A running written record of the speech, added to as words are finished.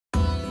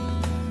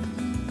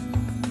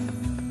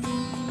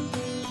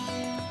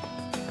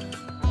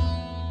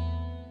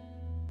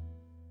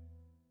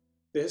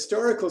The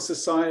Historical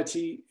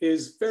Society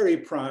is very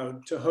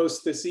proud to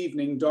host this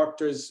evening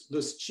Doctors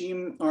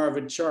Luschiim,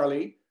 Arvid,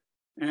 Charlie,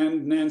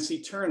 and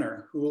Nancy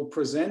Turner, who will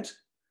present,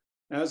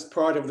 as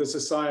part of the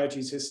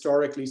Society's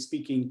Historically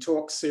Speaking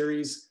talk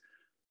series,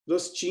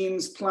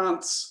 Luschiim's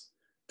Plants,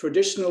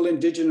 Traditional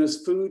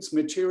Indigenous Foods,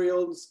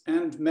 Materials,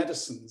 and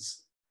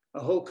Medicines, a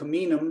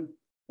Hul'q'umi'num,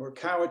 or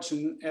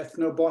Quw'utsun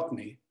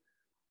ethnobotany.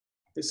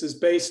 This is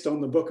based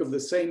on the book of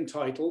the same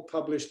title,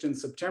 published in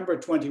September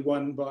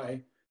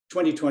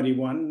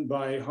 2021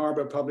 by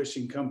Harbour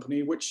Publishing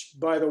Company, which,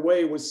 by the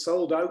way, was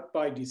sold out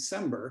by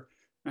December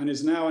and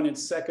is now in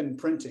its second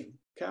printing.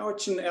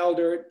 Quw'utsun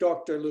elder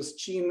Dr.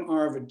 Luschiim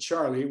Arvid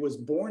Charlie was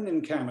born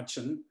in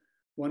Quw'utsun,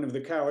 one of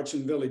the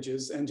Quw'utsun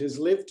villages, and has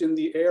lived in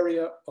the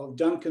area of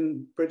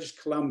Duncan, British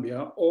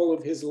Columbia, all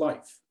of his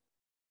life.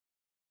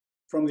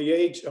 From the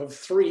age of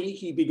 3,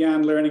 he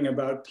began learning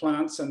about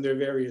plants and their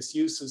various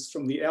uses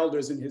from the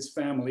elders in his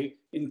family,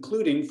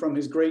 including from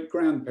his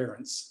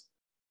great-grandparents.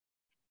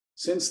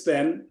 Since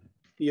then,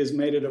 he has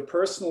made it a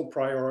personal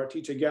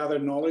priority to gather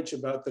knowledge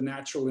about the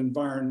natural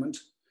environment,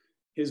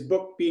 his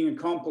book being a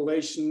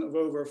compilation of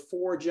over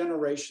 4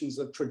 generations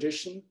of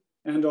tradition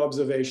and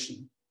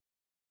observation.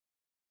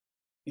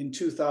 In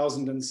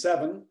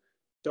 2007,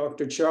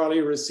 Dr.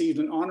 Charlie received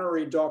an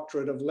honorary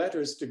doctorate of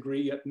letters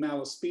degree at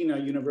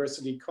Malaspina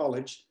University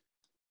College,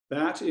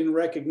 that in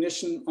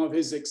recognition of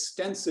his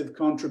extensive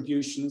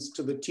contributions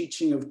to the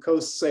teaching of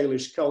Coast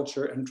Salish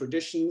culture and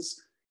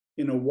traditions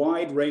in a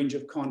wide range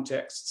of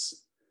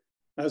contexts,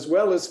 as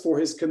well as for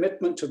his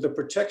commitment to the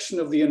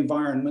protection of the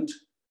environment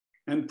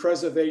and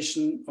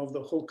preservation of the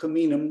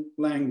Hul'q'umi'num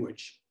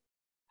language.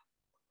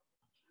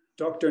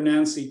 Dr.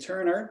 Nancy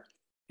Turner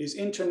is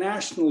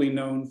internationally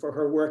known for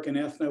her work in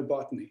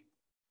ethnobotany.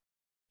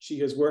 She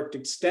has worked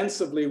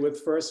extensively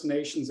with First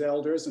Nations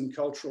elders and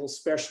cultural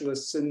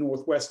specialists in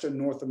Northwestern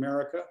North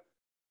America,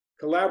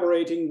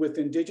 collaborating with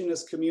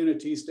Indigenous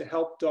communities to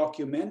help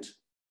document,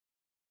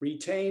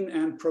 retain,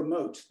 and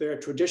promote their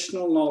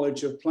traditional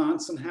knowledge of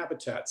plants and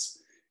habitats,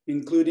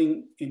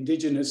 including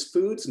Indigenous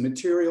foods,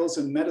 materials,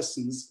 and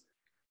medicines,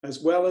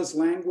 as well as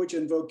language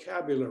and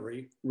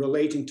vocabulary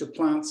relating to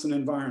plants and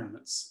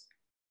environments.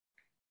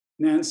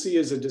 Nancy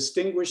is a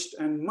distinguished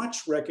and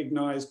much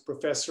recognized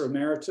professor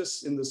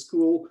emeritus in the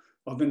School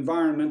of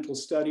Environmental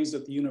Studies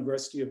at the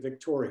University of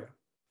Victoria.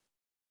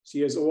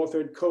 She has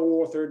authored,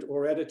 co-authored,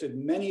 or edited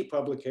many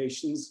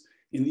publications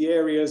in the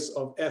areas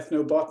of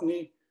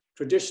ethnobotany,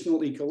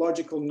 traditional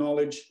ecological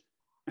knowledge,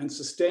 and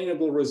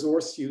sustainable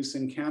resource use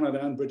in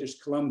Canada and British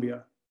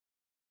Columbia.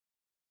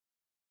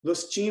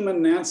 Luschiim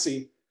and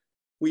Nancy,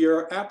 we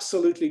are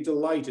absolutely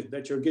delighted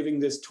that you're giving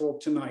this talk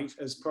tonight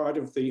as part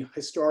of the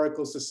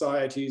Historical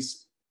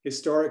Society's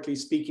Historically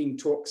Speaking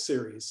talk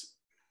series.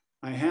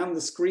 I hand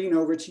the screen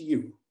over to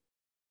you.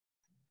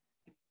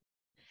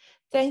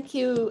 Thank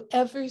you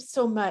ever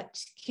so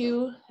much,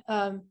 Q.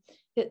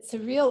 It's a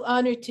real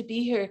honor to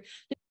be here.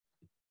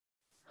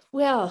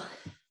 Well,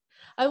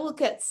 I will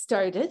get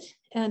started,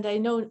 and I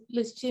know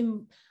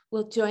Luschiim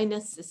will join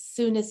us as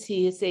soon as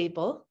he is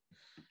able,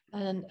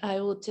 and I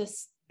will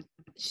just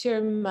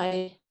share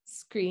my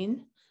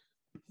screen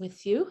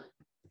with you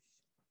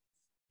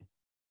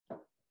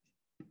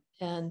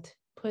and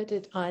put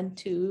it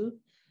onto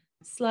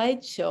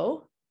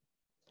slideshow.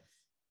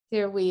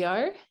 There we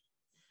are.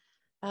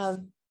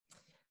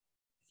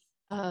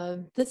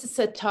 This is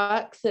a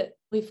talk that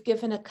we've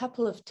given a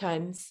couple of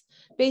times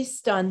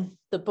based on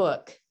the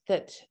book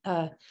that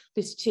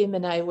Luschiim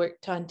and I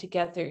worked on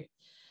together.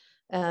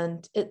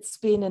 And it's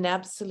been an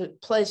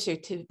absolute pleasure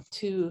to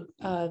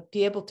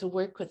be able to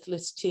work with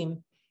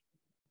Luschiim.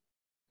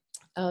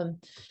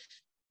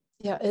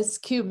 Yeah, as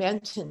Q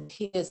mentioned,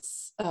 he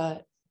has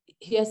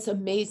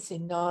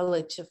amazing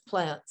knowledge of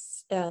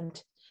plants.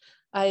 And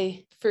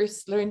I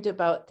first learned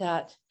about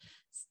that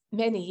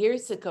many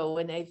years ago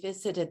when I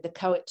visited the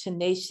Quw'utsun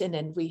Nation,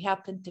 and we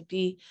happened to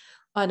be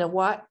on a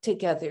walk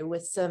together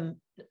with some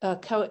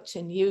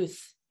Quw'utsun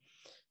youth.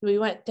 We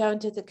went down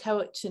to the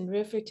Quw'utsun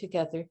River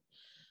together,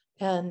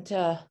 and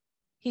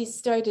he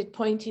started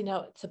pointing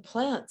out the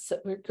plants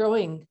that were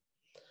growing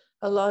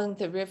along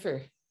the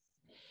river.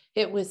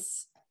 It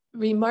was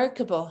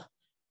remarkable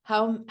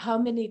how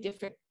many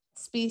different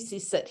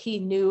species that he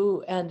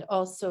knew, and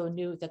also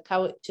knew the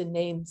Quw'utsun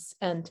names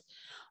and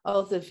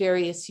all the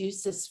various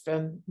uses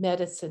from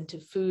medicine to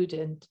food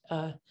and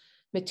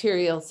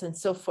materials and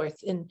so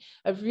forth in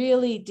a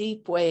really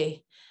deep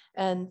way.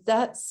 And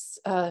that's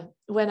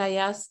when I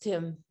asked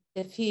him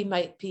if he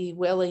might be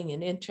willing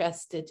and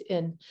interested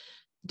in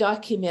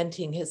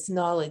documenting his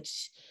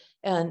knowledge.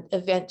 And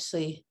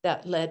eventually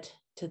that led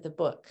to the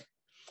book.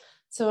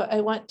 So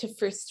I want to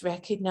first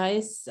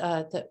recognize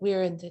that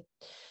we're in the,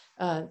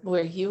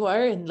 where you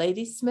are in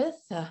Ladysmith,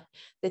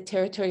 the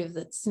territory of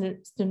the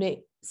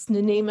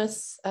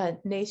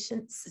Snuneymuxw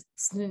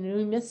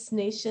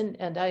Nation,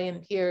 and I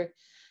am here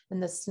in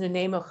the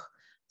Snuneymuxw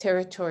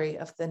territory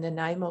of the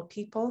Nanaimo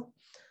people.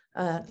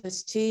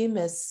 Luschiim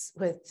is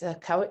with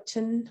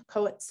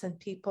Quw'utsun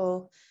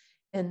people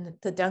in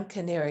the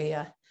Duncan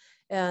area.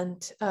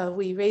 And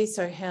we raise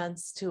our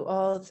hands to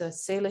all the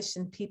Salish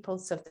and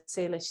peoples of the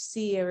Salish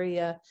Sea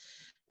area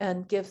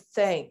and give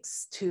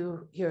thanks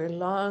to your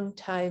long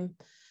time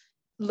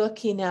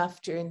looking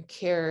after and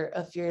care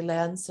of your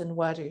lands and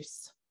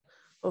waters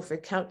over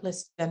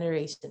countless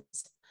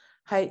generations.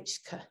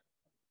 Hul'q'umi'num.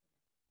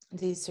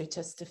 These are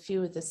just a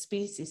few of the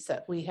species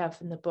that we have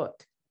in the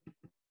book.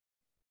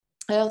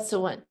 I also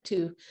want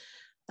to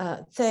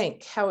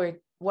thank Howard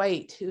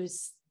White,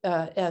 who's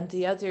and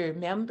the other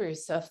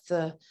members of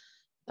the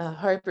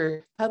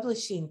Harbour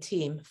Publishing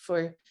team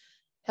for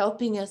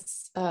helping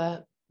us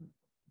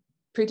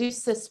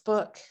produce this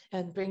book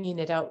and bringing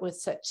it out with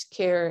such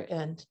care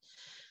and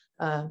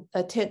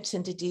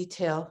attention to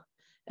detail.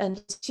 And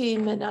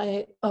Lushiim and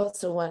I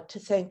also want to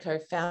thank our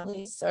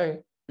families, our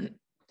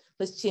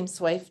Lushiim's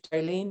wife,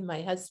 Darlene,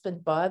 my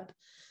husband, Bob,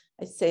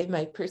 I say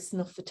my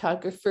personal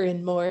photographer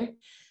and more,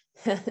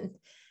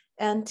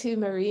 and to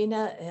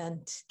Marina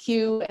and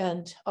Q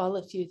and all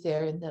of you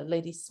there in the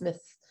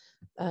Ladysmith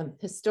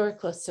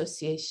Historical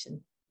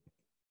Association.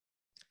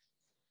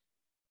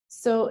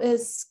 So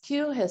as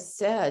Q has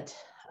said,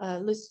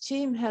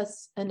 Lushiim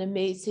has an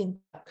amazing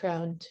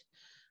background.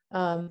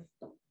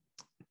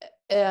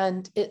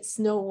 And it's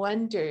no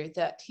wonder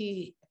that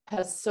he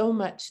has so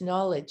much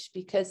knowledge,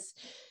 because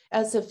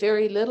as a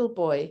very little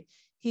boy,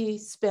 he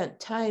spent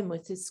time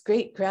with his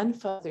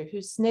great-grandfather,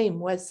 whose name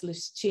was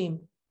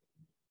Lushiim,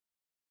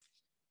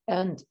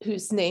 and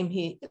whose name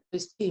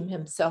Lushiim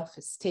himself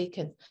has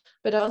taken,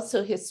 but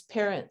also his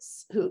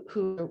parents, who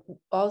are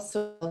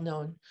also well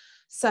known.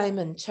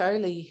 Simon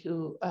Charlie,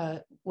 who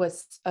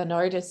was an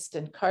artist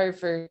and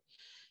carver,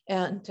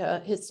 and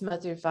his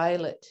mother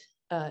Violet,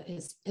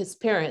 his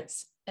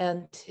parents,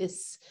 and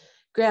his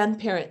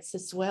grandparents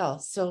as well.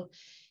 So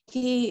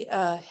he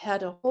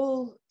had a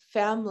whole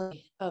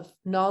family of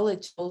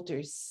knowledge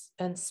holders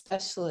and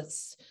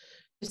specialists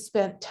who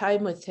spent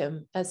time with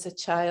him as a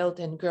child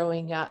and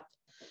growing up.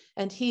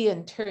 And he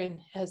in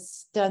turn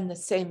has done the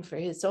same for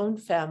his own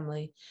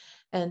family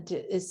and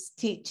is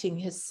teaching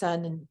his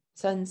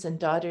sons and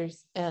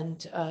daughters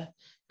and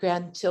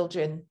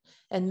grandchildren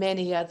and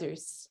many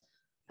others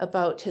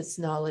about his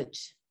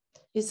knowledge.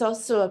 He's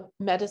also a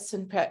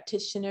medicine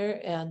practitioner,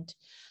 and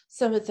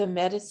some of the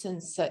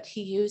medicines that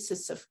he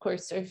uses, of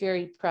course, are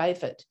very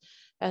private,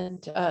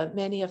 and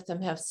many of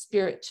them have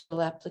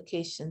spiritual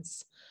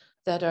applications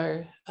that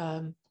are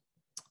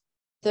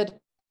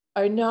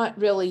not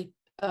really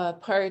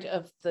part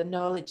of the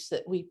knowledge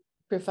that we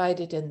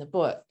provided in the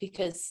book,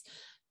 because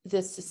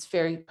this is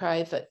very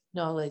private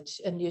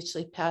knowledge and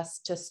usually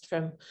passed just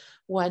from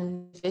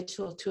one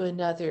individual to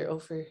another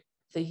over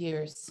the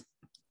years.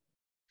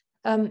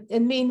 And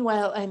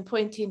meanwhile, I'm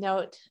pointing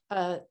out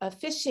a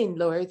fishing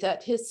lure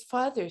that his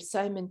father,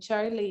 Simon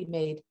Charlie,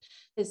 made.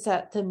 Is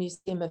at the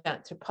Museum of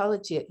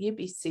Anthropology at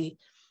UBC,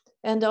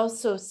 and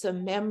also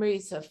some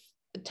memories of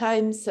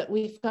times that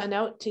we've gone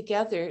out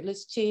together,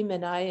 Luschiim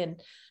and I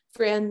and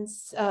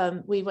friends.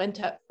 We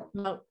went up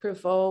Mount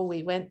Prevost,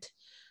 we went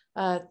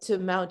to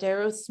Mount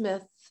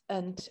Arrowsmith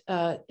and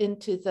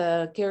into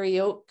the Garry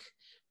Oak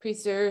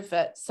Preserve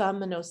at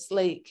Salmonos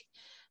Lake.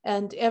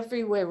 And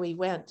everywhere we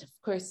went, of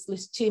course,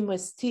 Luschiim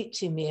was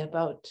teaching me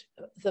about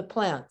the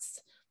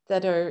plants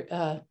that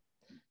are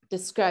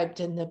described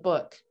in the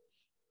book.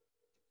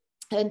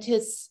 And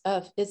his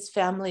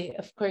family,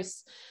 of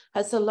course,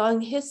 has a long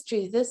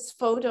history. This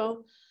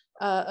photo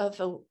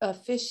of a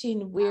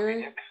fishing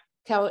weir,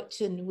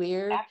 Quw'utsun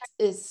weir,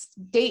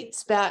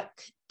 dates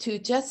back to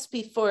just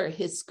before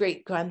his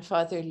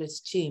great-grandfather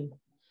Luschiim.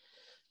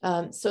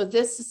 So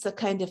this is the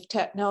kind of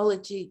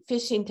technology,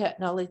 fishing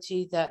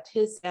technology, that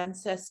his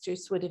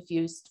ancestors would have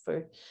used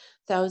for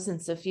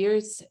thousands of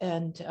years.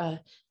 And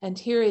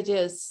here it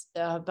is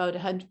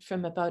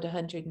from about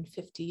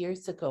 150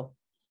 years ago.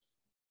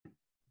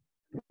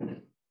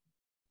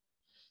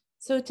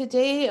 So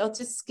today I'll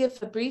just give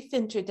a brief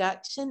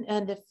introduction,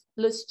 and if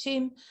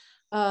Luschiim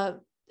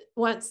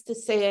wants to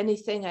say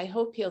anything, I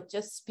hope he'll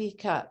just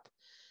speak up.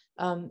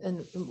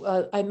 And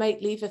I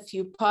might leave a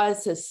few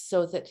pauses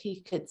so that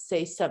he could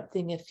say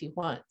something if he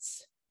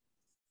wants.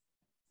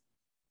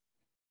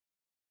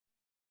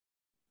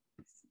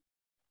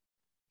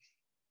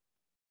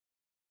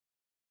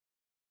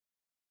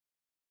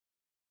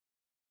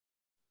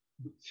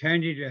 It's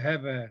handy to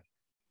have a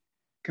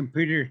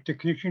computer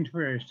technician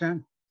for our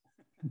son.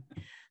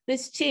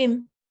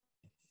 Luschiim,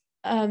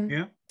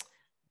 Yeah.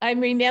 I'm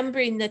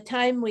remembering the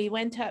time we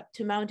went up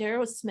to Mount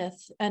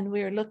Arrowsmith and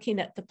we were looking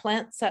at the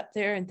plants up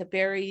there and the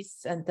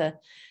berries and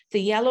the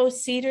yellow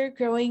cedar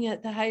growing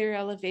at the higher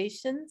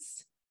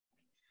elevations.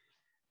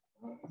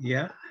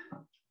 Yeah.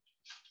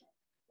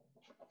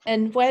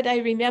 And what I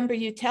remember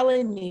you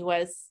telling me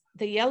was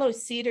the yellow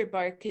cedar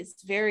bark is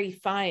very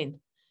fine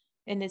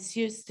and it's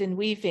used in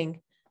weaving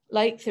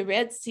like the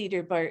red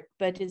cedar bark,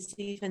 but is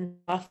even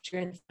softer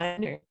and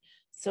finer,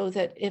 so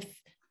that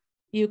if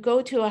you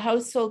go to a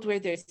household where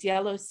there's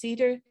yellow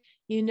cedar,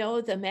 you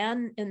know the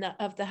man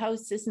of the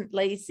house isn't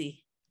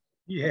lazy.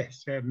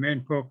 Yes,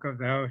 men folk of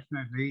the house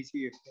not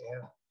lazy if they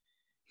have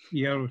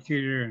yellow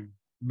cedar and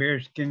bear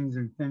skins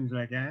and things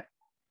like that.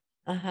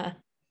 Uh-huh.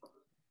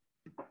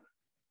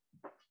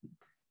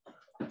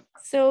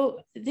 So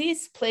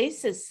these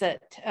places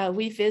that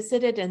we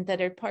visited and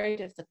that are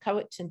part of the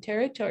Quw'utsun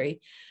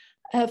territory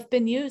have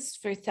been used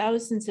for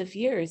thousands of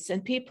years,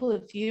 and people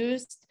have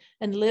used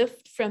and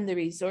lived from the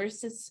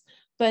resources,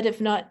 but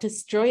have not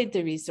destroyed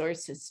the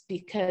resources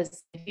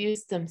because they've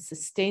used them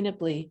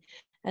sustainably,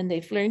 and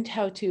they've learned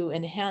how to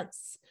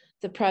enhance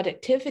the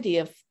productivity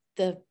of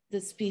the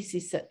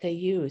species that they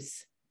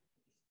use.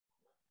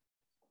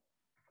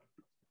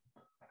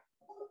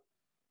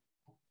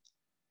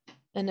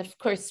 And of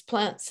course,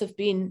 plants have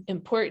been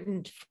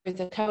important for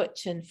the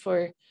Quw'utsun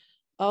for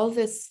all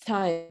this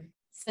time,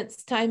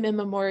 since time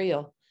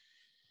immemorial,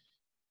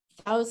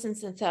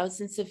 thousands and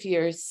thousands of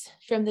years,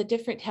 from the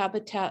different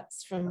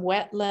habitats, from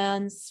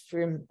wetlands,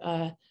 from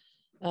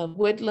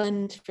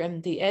woodland,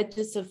 from the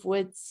edges of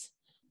woods,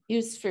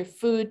 used for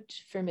food,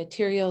 for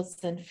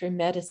materials, and for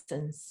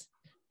medicines,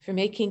 for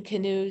making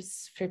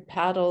canoes, for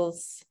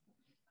paddles,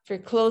 for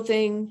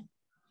clothing,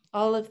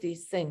 all of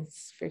these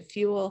things, for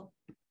fuel.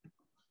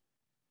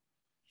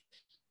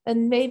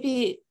 And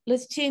maybe,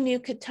 Luschiim, you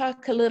could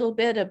talk a little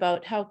bit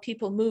about how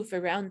people move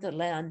around the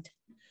land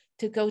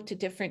to go to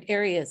different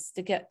areas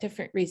to get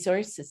different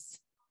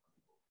resources.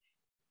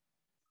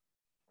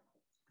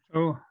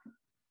 So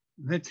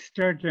let's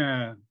start,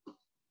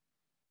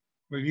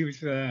 we'll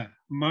use a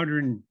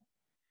modern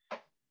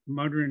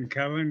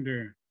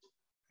calendar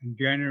in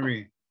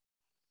January.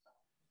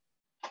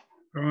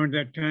 Around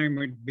that time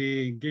we'd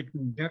be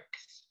getting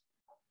ducks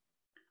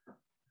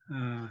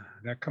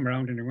that come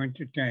around in the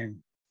winter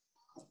time.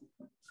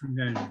 And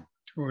then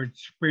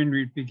towards spring,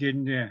 we'd be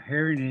getting the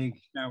herring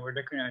eggs. Now we're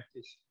looking at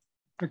this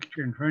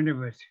picture in front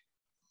of us.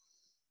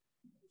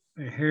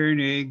 The herring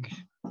eggs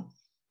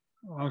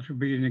also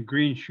be in the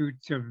green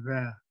shoots of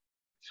the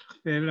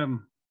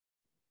phylum.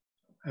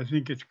 I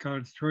think it's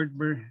called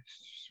swordburn,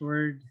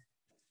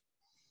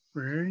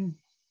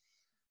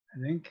 I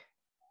think.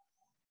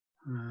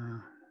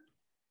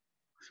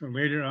 So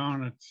later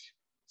on, it's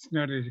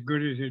not as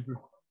good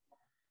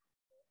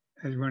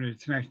as when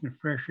it's nice and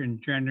fresh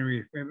in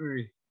January,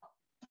 February.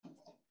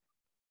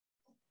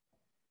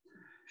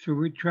 So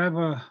we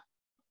travel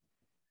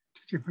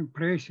to different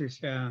places.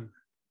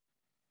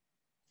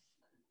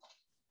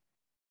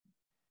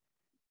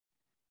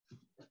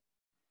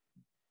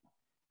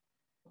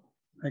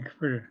 Like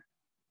for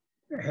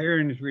the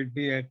herons, we'd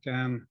be at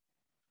the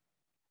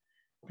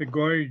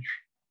gorge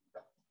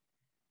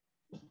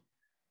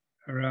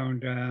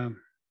around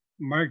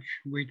March,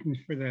 waiting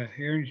for the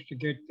herons to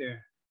get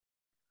there.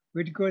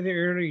 We'd go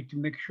there early to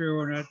make sure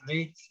we're not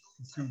late.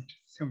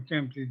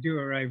 Sometimes they do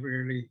arrive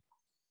early.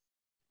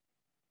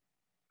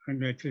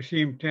 And at the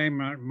same time,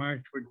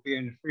 March would be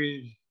in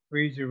the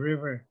Fraser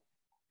River,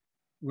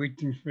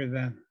 waiting for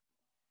the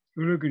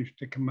Hul'q'umi'num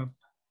to come up.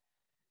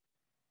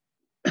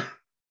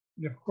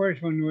 And of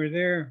course, when we're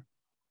there,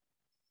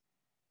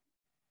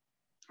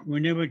 we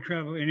never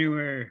travel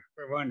anywhere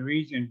for one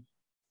reason.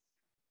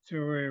 So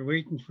we're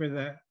waiting for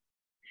the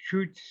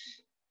shoots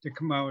to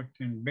come out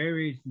and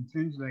berries and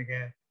things like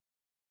that.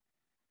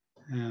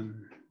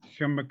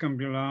 Summer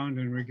comes along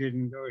and we're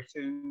getting those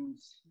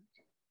things,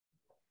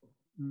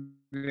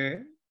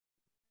 the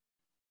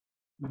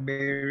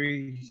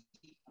berries.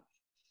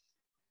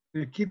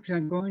 It keeps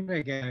on going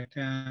like that.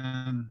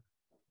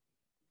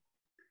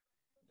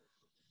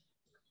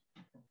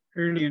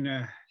 Early in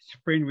the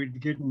spring, we'd be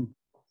getting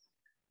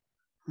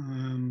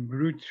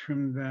roots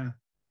from the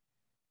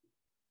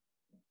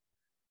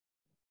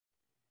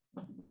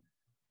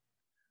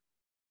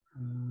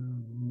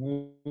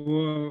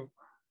wool.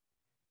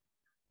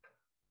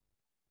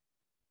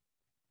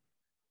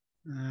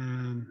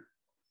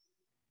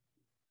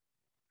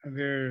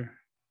 They're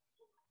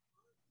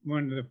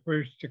one of the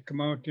first to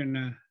come out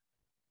in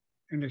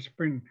the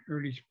spring,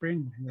 early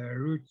spring. The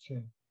roots,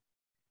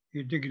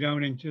 you dig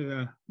down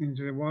into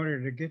the water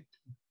to get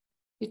them.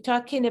 You're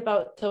talking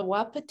about the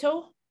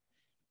Wapato?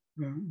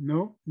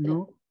 No.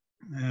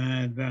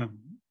 The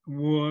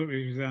wool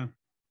is I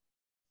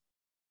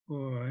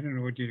don't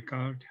know what you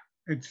call it.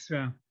 It's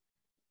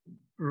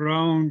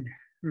round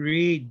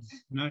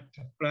reeds, not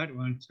the flat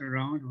ones, the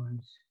round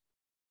ones.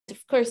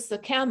 Of course, the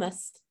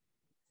camas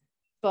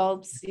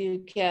bulbs you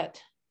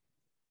get,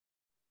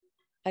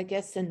 I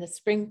guess, in the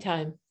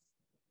springtime.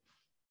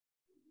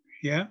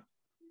 Yeah.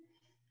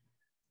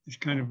 It's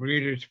kind of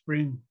later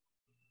spring,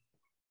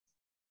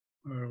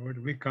 or what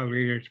do we call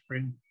later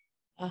spring?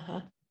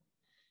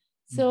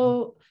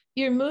 So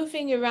you're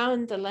moving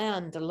around the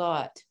land a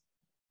lot.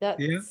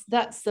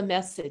 That's the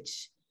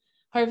message.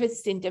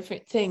 Harvesting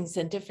different things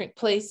in different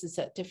places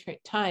at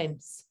different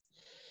times.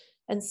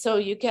 And so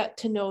you get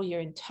to know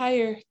your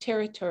entire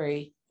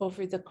territory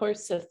over the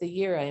course of the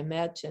year, I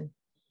imagine.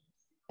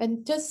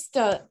 And just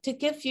to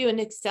give you an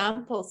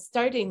example,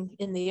 starting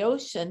in the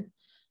ocean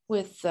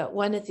with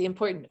one of the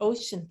important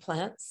ocean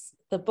plants,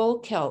 the bull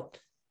kelp.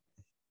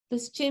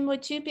 Luschiim,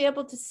 would you be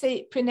able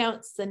to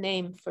pronounce the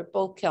name for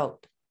bull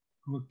kelp?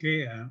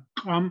 Okay,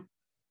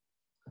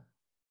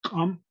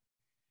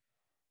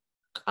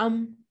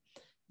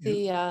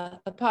 the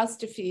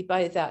apostrophe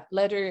by that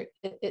letter,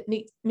 it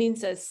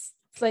means a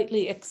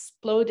slightly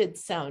exploded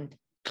sound.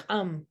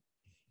 And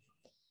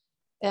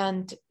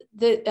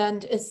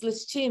as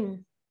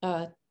Luschiim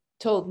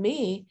told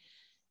me,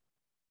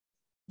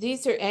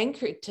 these are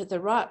anchored to the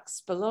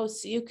rocks below,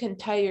 so you can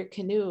tie your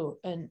canoe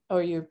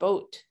or your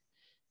boat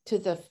to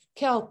the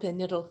kelp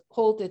and it'll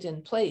hold it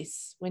in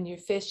place when you're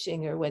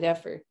fishing or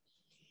whatever.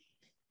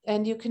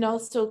 And you can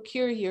also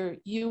cure your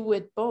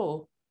yew-wood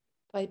bow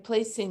by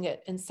placing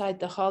it inside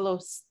the hollow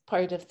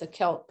part of the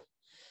kelp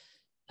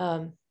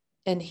and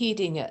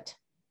heating it.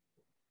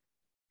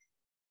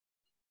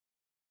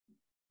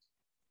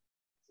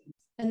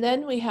 And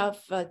then we have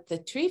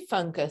the tree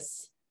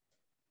fungus.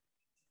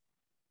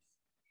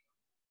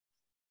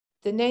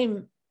 The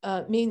name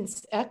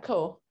means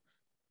echo,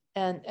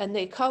 and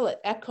they call it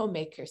echo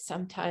maker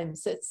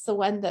sometimes. It's the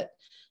one that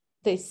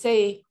they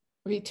say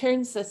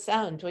returns the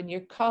sound when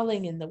you're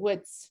calling in the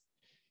woods.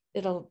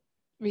 It'll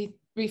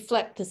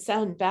reflect the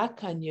sound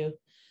back on you,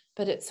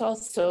 but it's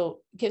also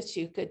gives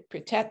you good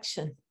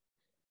protection.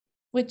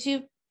 Would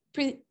you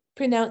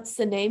pronounce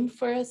the name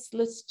for us,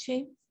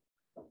 Luschiim?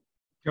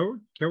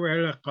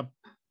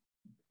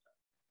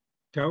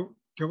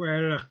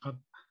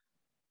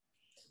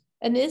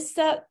 And is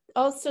that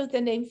also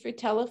the name for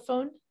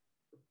telephone?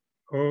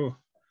 Oh,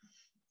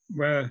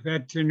 well,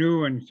 that's a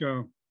new one.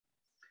 So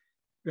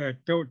the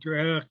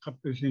To'erakap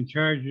is in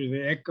charge of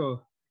the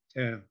echo.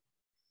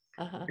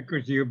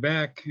 Echoes you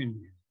back, and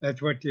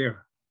that's what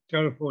your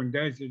telephone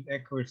does. It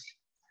echoes,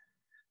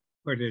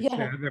 but it's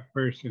the other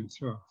person.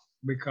 So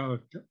we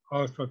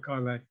also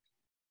call that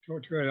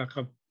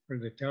To'erakap for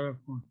the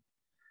telephone.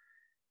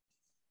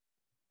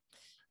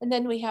 And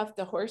then we have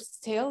the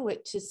horsetail,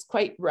 which is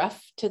quite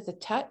rough to the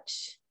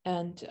touch,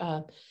 and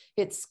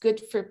it's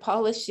good for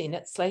polishing.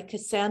 It's like a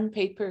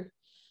sandpaper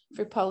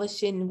for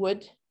polishing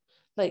wood,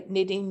 like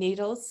knitting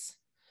needles,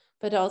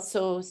 but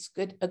also it's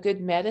a good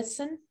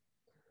medicine.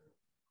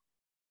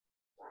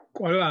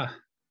 Koala.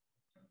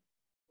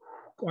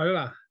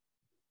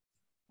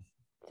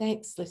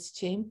 Thanks,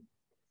 Luschiim.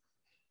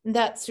 And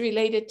that's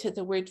related to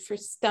the word for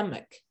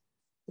stomach.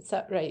 Is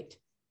that right?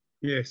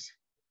 Yes.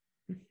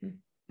 Mm-hmm.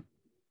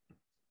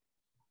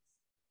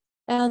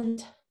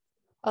 And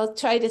I'll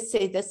try to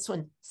say this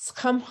one,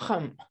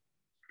 Schamcham.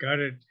 Got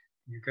it.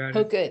 You got it.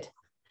 Oh, good.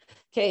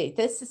 Okay,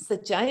 this is the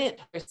giant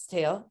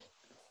horsetail.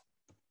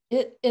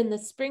 In the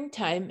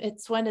springtime,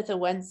 it's one of the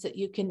ones that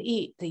you can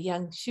eat the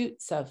young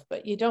shoots of,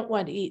 but you don't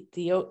want to eat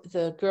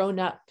the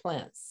grown-up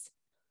plants.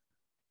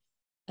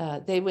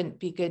 They wouldn't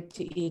be good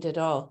to eat at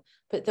all.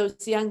 But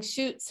those young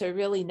shoots are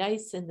really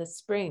nice in the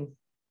spring.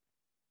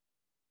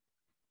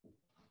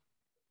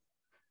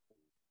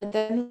 And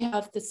then we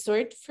have the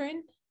sword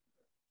fern.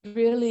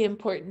 Really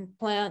important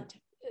plant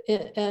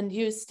and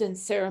used in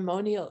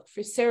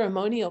for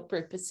ceremonial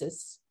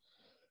purposes.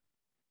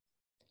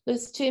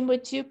 Luschiim,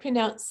 would you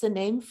pronounce the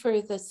name for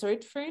the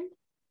sword fern?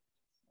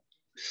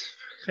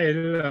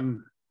 I'll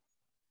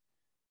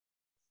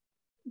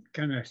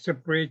kind of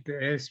separate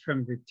the S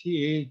from the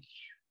TH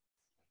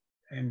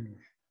and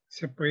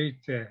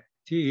separate the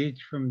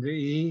TH from the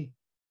E.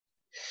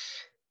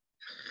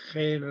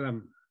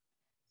 Salem.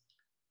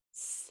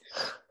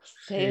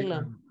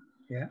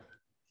 Yeah.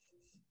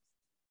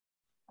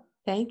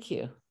 Thank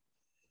you.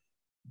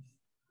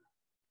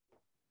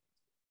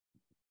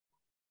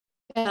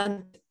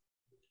 And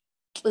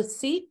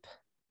Lushiim?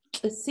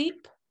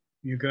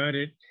 You got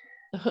it.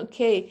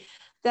 Okay,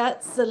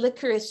 that's the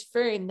licorice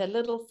fern, the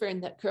little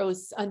fern that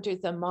grows under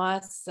the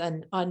moss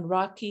and on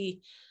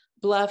rocky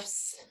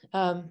bluffs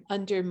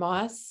under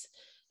moss.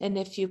 And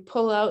if you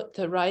pull out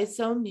the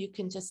rhizome, you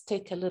can just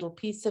take a little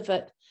piece of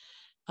it.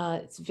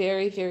 It's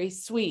very, very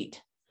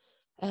sweet.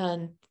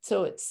 And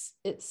so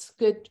it's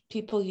good.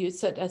 People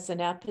use it as an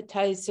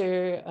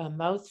appetizer, a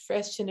mouth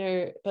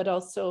freshener, but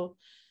also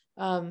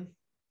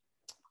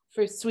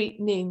for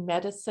sweetening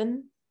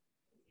medicine.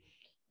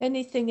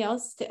 Anything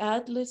else to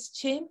add,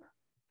 Luschiim?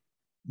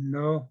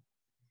 No.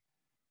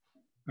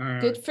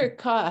 Good for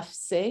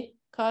coughs, eh?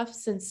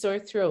 Coughs and sore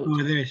throat.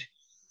 Oh, there's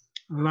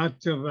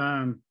lots of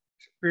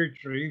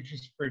spiritual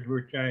uses for it,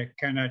 which I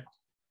cannot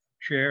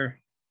share.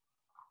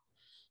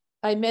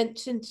 I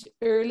mentioned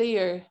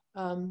earlier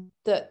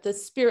that the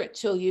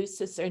spiritual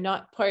uses are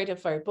not part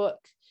of our book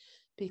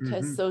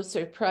because those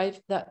are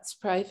private. That's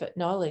private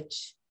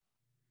knowledge.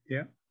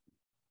 Yeah.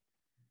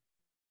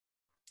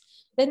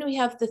 Then we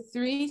have the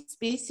 3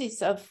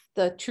 species of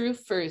the true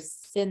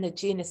firs in the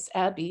genus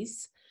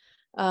Abies,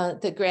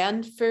 the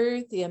grand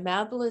fir, the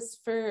amabilis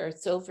fir or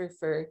silver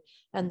fir,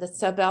 and the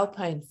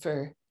subalpine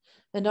fir.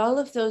 And all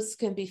of those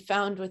can be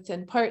found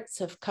within parts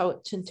of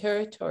Quw'utsun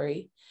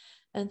territory.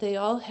 And they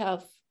all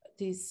have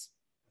these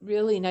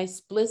really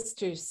nice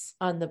blisters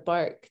on the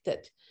bark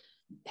that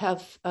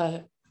have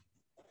a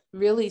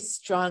really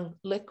strong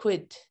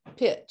liquid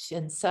pitch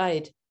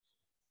inside.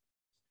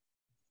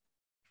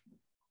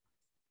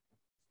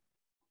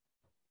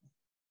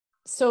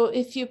 So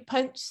if you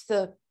punch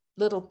the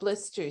little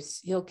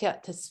blisters, you'll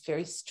get this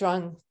very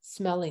strong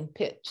smelling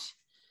pitch.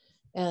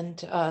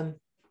 And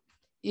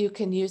you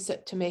can use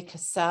it to make a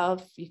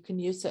salve. You can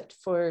use it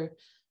for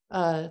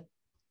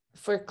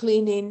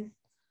cleaning,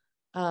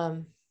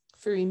 for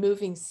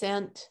removing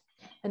scent.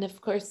 And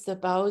of course, the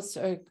boughs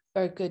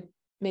are good,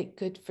 make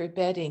good for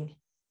bedding.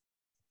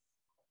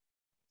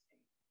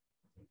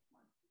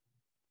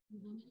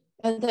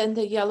 And then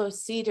the yellow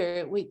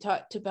cedar we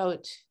talked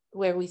about,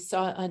 where we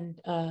saw on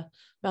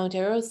Mount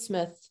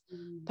Arrowsmith,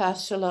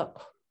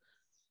 Pashaluk,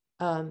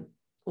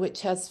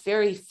 which has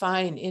very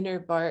fine inner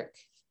bark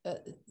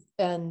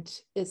and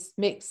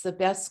makes the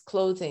best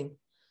clothing.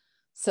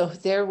 So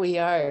there we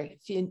are.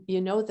 If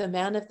you know the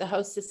man of the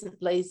house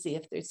isn't lazy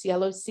if there's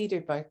yellow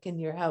cedar bark in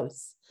your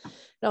house.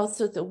 And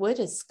also the wood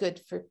is good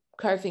for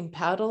carving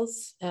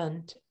paddles,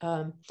 and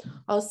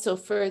also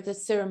for the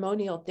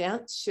ceremonial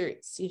dance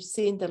shirts. You've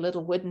seen the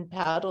little wooden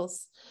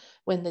paddles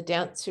when the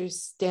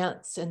dancers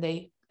dance and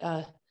they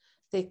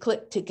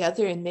click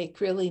together and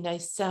make really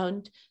nice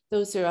sound.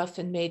 Those are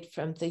often made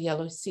from the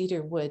yellow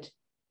cedar wood.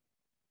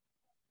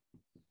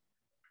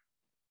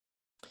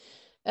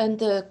 And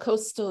the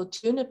coastal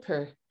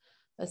juniper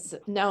is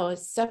now a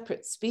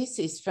separate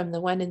species from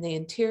the one in the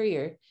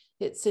interior.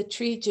 It's a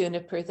tree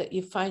juniper that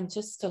you find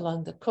just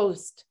along the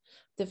coast.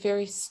 The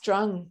very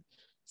strong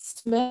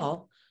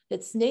smell.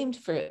 It's named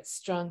for its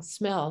strong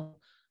smell,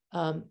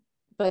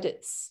 but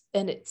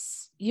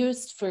it's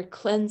used for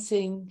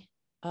cleansing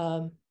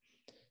and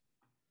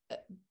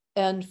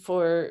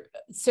for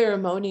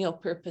ceremonial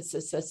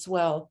purposes as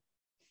well.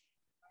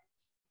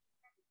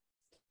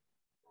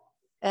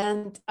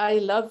 And I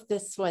love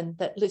this one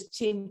that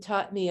Lushiim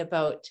taught me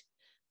about,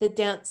 the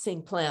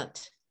dancing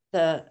plant,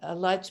 the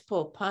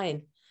lodgepole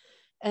pine.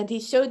 And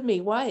he showed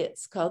me why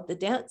it's called the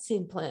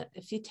dancing plant.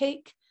 If you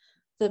take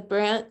the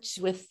branch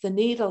with the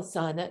needles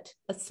on it,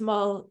 a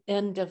small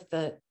end of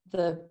the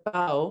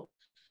bough,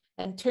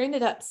 and turn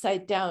it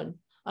upside down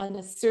on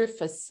a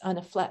surface, on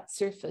a flat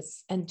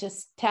surface, and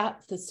just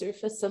tap the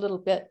surface a little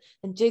bit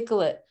and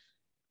jiggle it,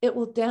 it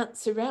will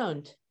dance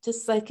around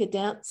just like a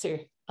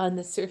dancer on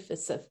the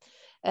surface of,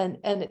 and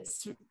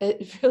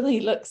it really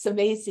looks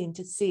amazing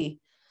to see.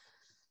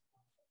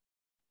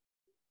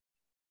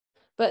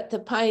 But the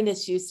pine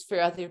is used for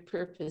other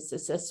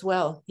purposes as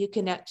well. You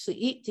can actually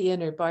eat the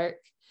inner bark,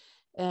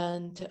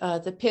 and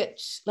the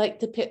pitch, like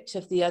the pitch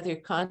of the other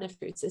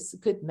conifers, is a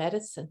good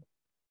medicine.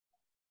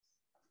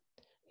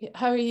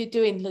 How are you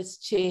doing,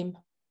 Luschiim?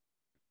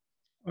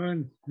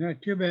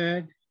 Not too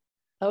bad.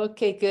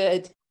 Okay,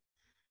 good.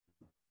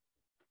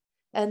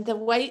 And the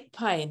white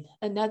pine,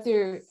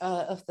 another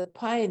of the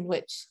pine,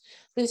 which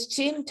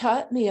Luschiim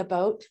taught me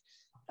about,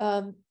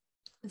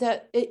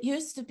 that it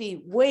used to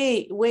be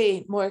way,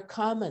 way more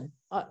common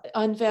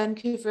on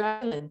Vancouver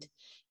Island,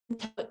 in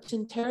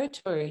Quw'utsun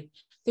territory.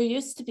 There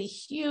used to be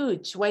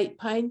huge white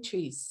pine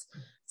trees,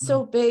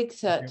 so big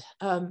that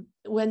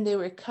when they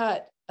were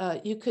cut,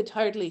 you could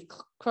hardly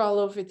crawl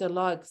over the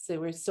logs. They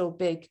were so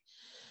big.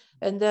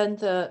 And then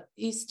the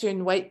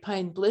eastern white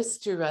pine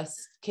blister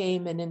rust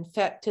came and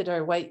infected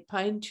our white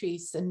pine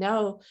trees. And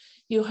now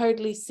you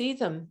hardly see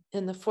them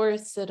in the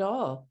forests at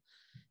all.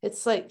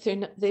 It's like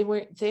they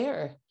weren't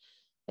there.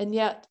 And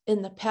yet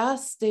in the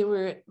past, they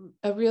were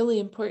a really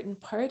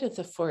important part of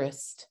the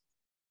forest.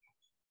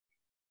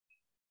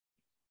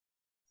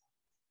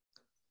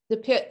 The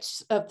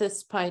pitch of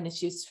this pine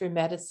is used for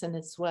medicine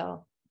as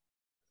well.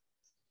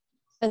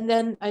 And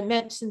then I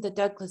mentioned the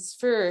Douglas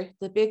fir,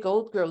 the big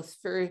old growth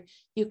fir.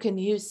 You can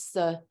use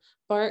the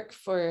bark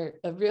for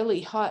a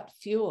really hot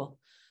fuel.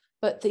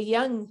 But the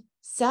young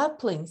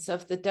saplings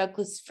of the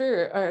Douglas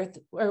fir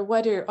are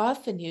what are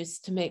often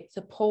used to make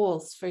the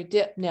poles for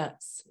dip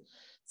nets.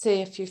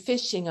 Say if you're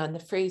fishing on the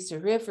Fraser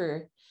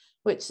River,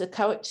 which the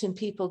Quw'utsun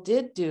people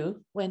did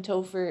do, went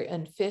over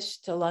and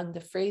fished along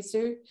the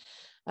Fraser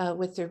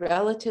with their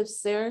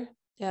relatives there,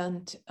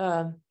 and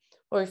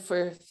or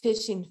for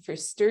fishing for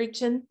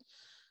sturgeon.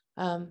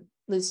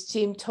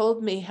 Luschiim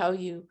told me how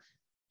you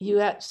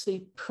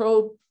actually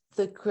probe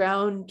the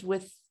ground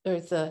with, or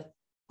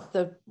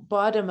the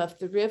bottom of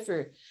the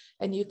river,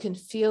 and you can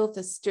feel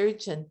the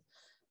sturgeon,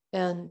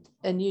 and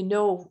you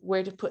know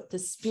where to put the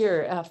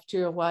spear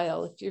after a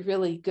while if you're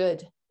really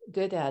good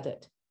at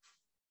it.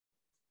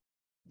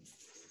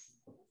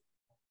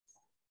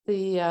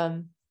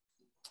 The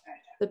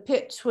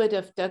pitchwood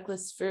of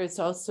Douglas fir is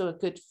also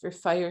good for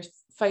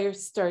fire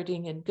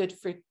starting and good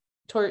for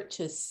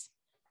torches.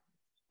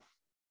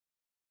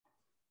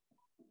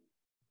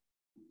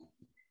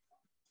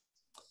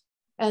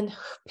 And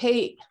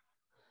pate,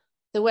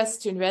 the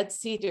western red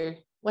cedar,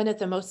 one of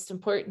the most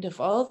important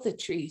of all the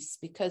trees,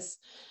 because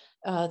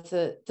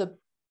the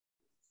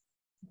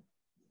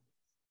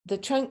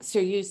trunks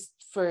are used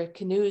for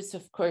canoes,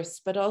 of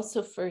course, but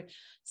also for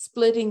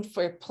splitting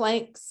for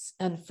planks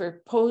and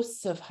for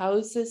posts of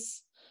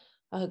houses,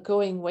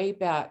 going way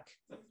back.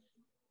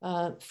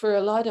 For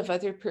a lot of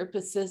other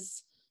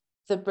purposes,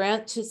 the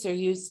branches are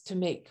used to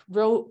make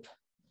rope.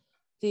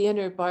 The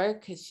inner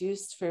bark is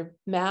used for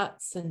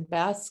mats and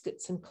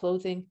baskets and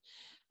clothing.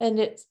 And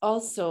it's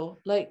also,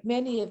 like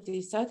many of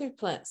these other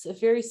plants, a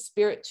very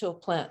spiritual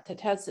plant that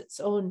has its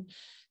own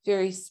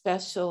very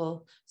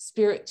special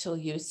spiritual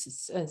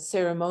uses and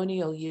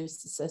ceremonial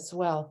uses as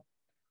well.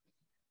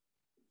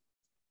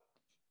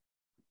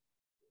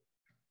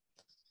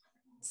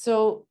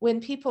 So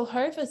when people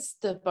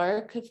harvest the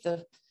bark of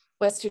the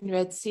Western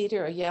red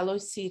cedar or yellow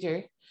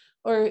cedar,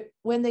 or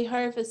when they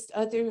harvest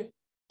other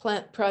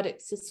plant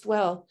products as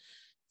well,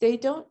 they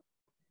don't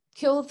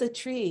kill the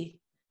tree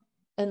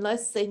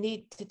unless they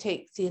need to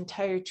take the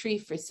entire tree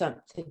for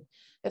something.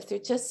 If they're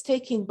just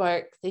taking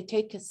bark, they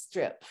take a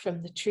strip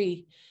from the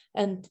tree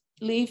and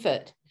leave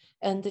it,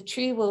 and the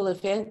tree will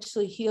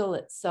eventually heal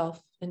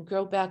itself and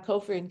grow back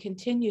over and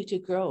continue to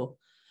grow.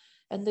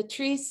 And the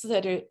trees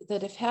that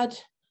have had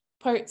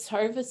parts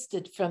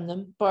harvested from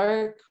them,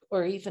 bark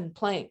or even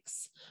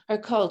planks, are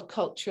called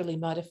culturally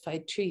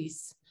modified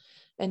trees.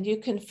 And you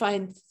can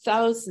find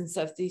thousands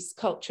of these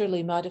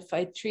culturally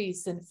modified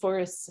trees in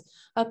forests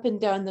up and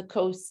down the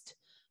coast,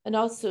 and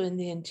also in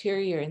the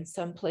interior in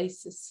some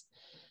places.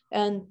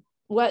 And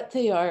what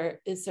they are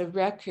is a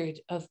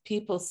record of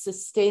people's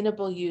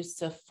sustainable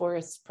use of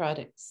forest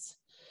products.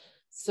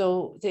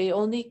 So they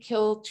only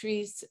kill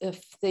trees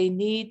if they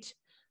need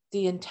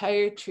the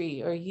entire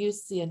tree or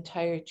use the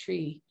entire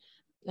tree.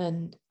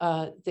 And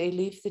they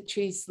leave the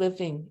trees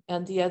living,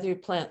 and the other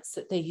plants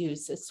that they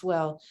use as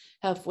well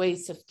have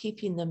ways of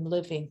keeping them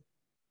living.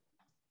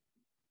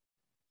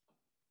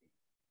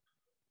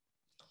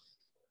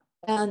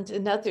 And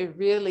another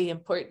really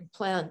important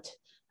plant,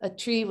 a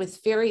tree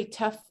with very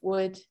tough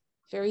wood,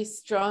 very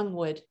strong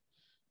wood,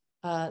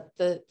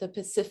 the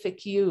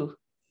Pacific yew.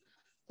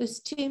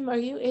 Luschiim, are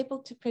you able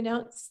to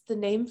pronounce the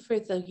name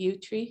for the yew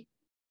tree?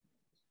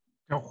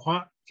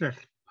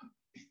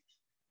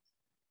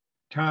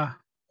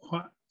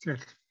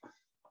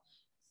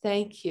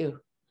 Thank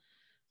you.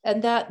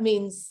 And that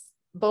means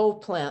bow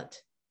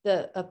plant,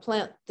 a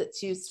plant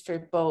that's used for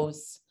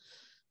bows.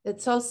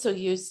 It's also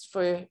used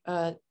for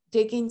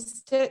digging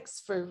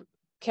sticks, for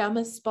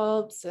camas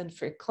bulbs, and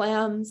for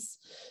clams,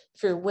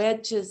 for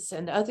wedges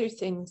and other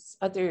things,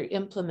 other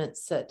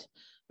implements that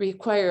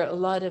require a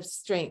lot of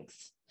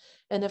strength.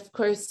 And of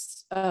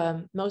course,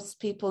 most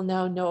people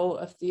now know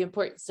of the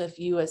importance of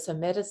yew as a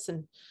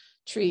medicine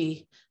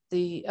tree.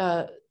 The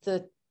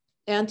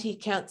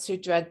anti-cancer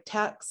drug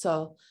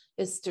Taxol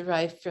is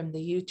derived from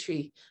the yew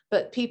tree,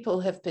 but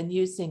people have been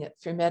using it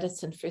for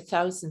medicine for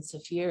thousands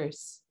of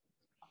years.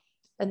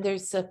 And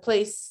there's a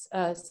place,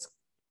 as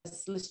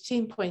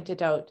Luschiim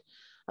pointed out,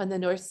 on the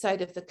north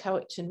side of the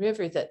Quw'utsun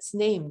River that's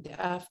named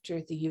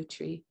after the yew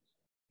tree.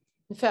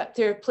 In fact,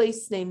 there are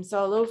place names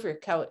all over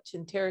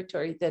Quw'utsun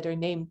territory that are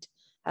named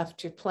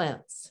after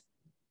plants.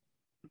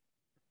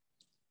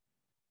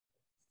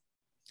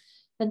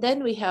 And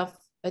then we have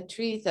a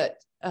tree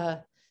that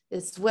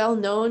is well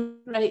known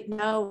right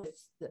now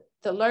with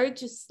the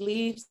largest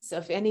leaves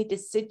of any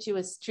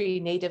deciduous tree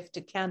native to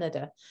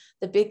Canada,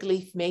 the big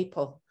leaf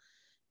maple.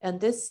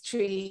 And this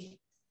tree,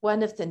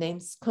 one of the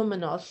names,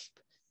 Hul'q'umi'num,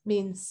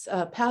 means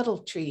paddle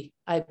tree,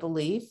 I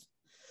believe.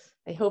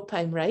 I hope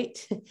I'm right.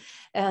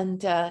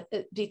 And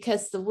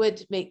because the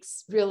wood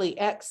makes really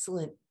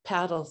excellent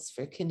paddles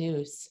for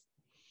canoes.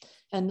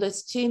 And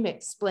Luschiim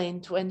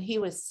explained when he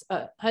was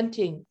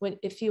hunting,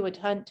 if he would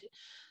hunt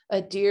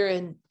a deer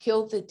and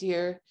kill the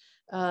deer,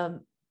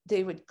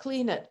 they would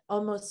clean it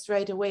almost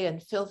right away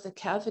and fill the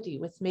cavity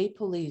with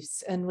maple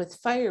leaves and with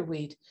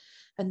fireweed.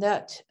 And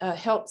that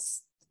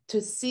helps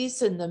to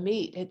season the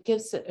meat. It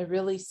gives it a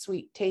really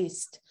sweet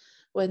taste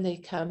when they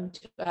come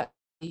to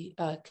actually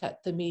cut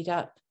the meat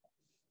up.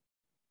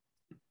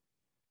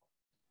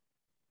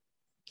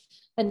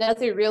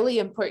 Another really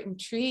important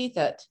tree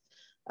that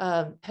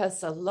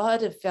has a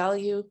lot of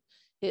value.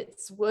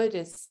 Its wood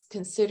is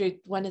considered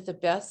one of the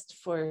best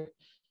for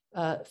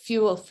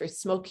fuel for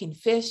smoking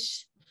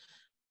fish.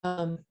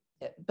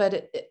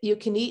 But you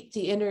can eat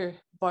the inner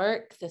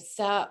bark, the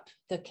sap,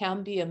 the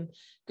cambium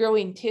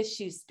growing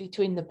tissues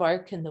between the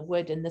bark and the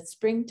wood. In the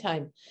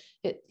springtime,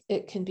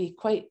 it can be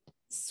quite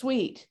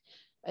sweet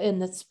in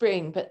the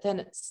spring, but then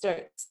it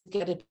starts to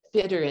get a bit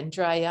bitter and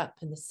dry up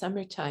in the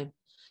summertime.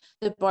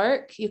 The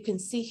bark, you can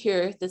see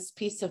here, this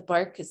piece of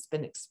bark has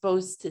been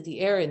exposed to the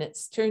air and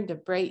it's turned a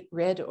bright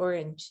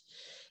red-orange.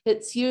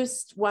 It's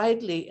used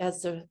widely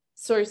as a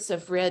source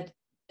of red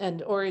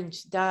and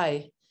orange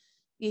dye,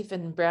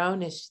 even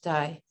brownish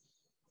dye.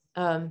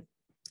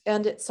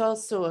 And it's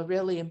also a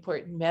really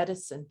important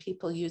medicine.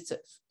 People use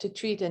it to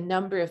treat a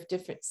number of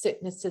different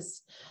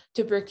sicknesses,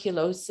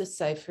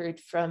 tuberculosis, I've heard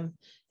from,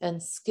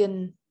 and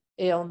skin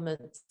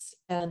ailments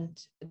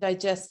and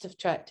digestive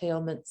tract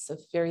ailments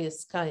of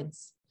various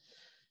kinds.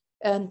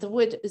 And the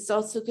wood is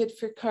also good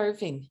for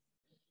carving,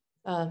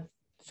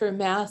 for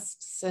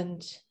masks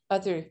and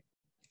other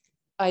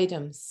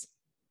items.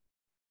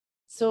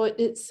 So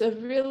it's a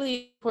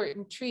really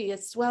important tree,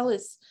 as well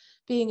as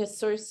being a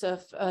source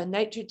of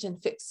nitrogen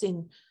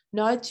fixing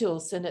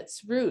nodules in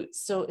its roots.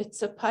 So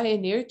it's a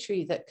pioneer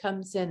tree that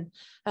comes in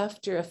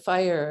after a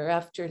fire or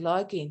after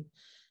logging.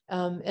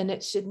 And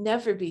it should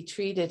never be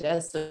treated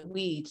as a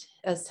weed,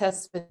 as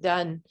has been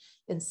done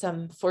in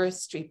some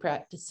forestry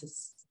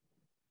practices.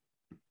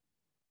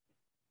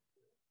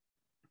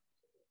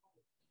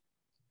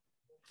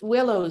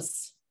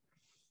 willows,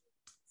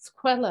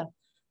 swella,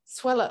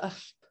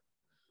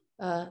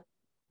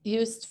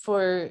 used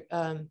for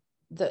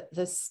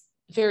this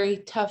very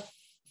tough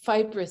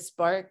fibrous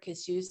bark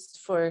is used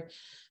for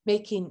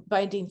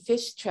binding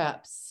fish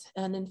traps.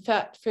 And in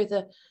fact, for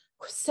the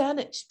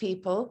Saanich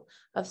people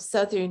of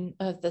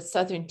the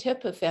southern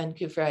tip of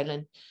Vancouver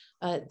Island,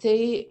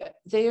 they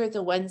are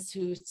the ones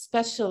who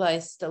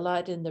specialized a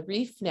lot in the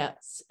reef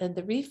nets, and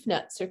the reef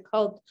nets are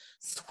called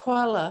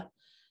squala,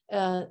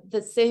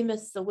 the same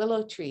as the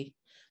willow tree,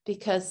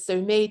 because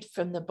they're made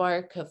from the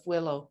bark of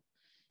willow.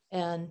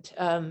 And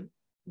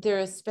they're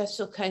a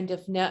special kind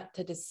of net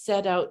that is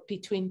set out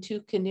between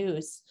two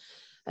canoes.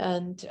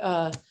 And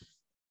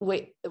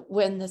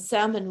when the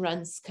salmon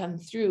runs come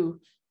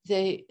through,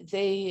 they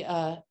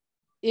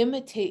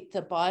imitate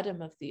the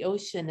bottom of the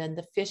ocean, and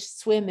the fish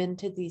swim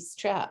into these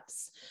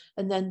traps,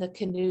 and then the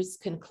canoes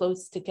can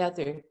close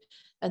together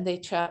and they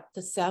trap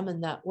the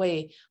salmon that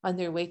way on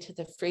their way to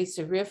the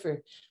Fraser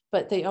River.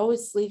 But they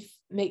always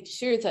make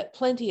sure that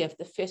plenty of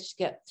the fish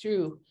get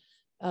through.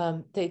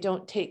 They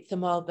don't take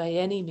them all by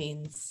any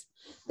means.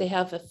 They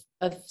have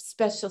a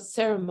special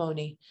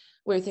ceremony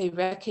where they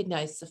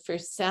recognize the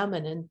first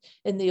salmon. And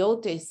in the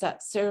old days,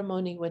 that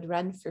ceremony would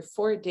run for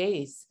 4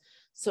 days,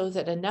 so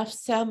that enough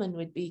salmon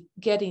would be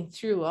getting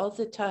through all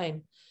the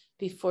time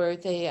before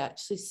they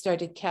actually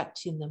started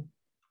catching them.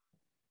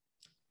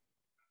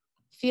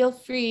 Feel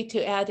free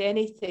to add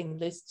anything,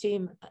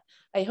 Luschiim.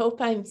 I hope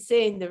I'm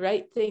saying the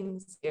right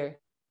things here.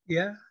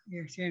 Yeah,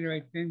 you're saying the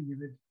right things.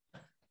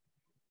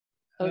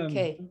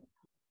 Okay.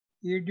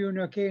 You're doing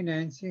okay,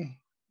 Nancy.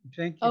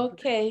 Thank you.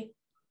 Okay.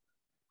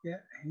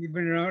 Yeah, you've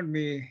been around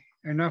me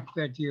enough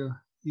that you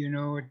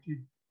know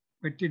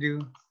what to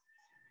do.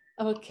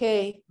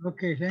 Okay.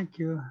 Okay, thank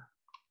you.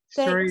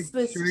 Thanks,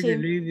 Sorry to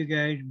Luschiim. leave you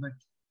guys, but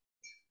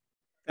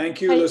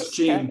Thank you,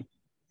 Luschiim.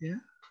 yeah.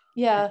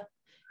 Yeah,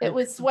 it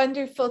was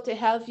wonderful to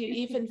have you,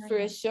 even for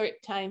a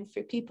short time,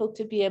 for people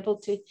to be able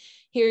to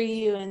hear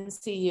you and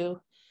see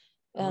you.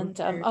 And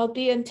Okay. I'll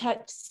be in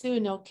touch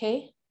soon,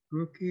 okay?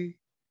 Okay.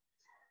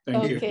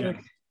 Thank you. Okay.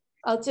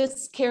 I'll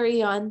just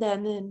carry on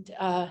then, and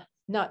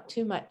not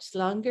too much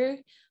longer,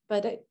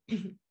 but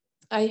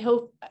I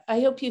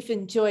hope you've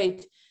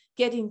enjoyed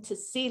getting to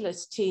see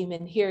Luschiim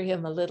and hear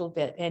him a little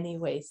bit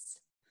anyways.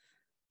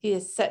 He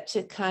is such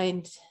a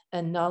kind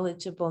and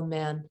knowledgeable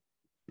man.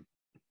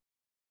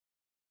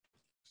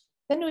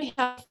 Then we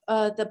have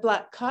the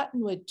black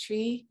cottonwood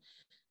tree.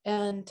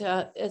 And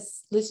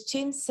as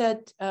Luschiim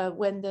said,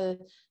 when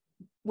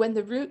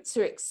the roots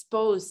are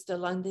exposed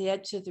along the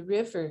edge of the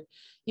river,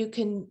 you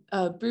can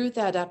brew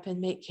that up and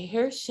make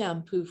hair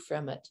shampoo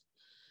from it.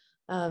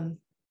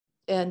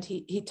 And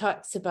he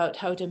talks about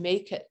how to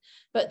make it.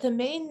 But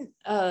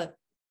the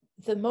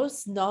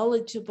most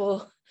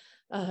knowledgeable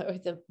or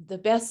the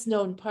best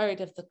known part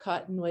of the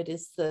cottonwood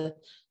is the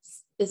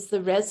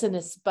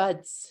resinous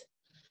buds.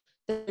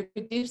 They're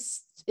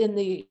produced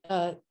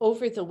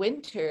over the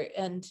winter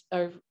and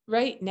are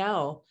right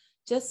now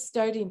just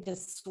starting to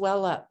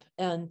swell up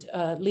and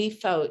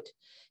leaf out.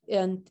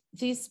 And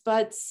these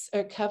buds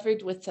are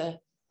covered with a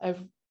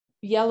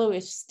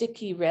yellowish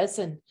sticky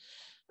resin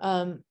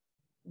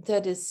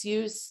that is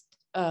used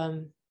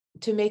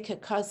to make a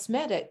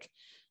cosmetic,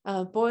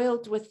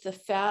 boiled with the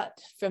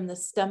fat from the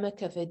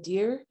stomach of a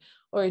deer,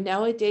 or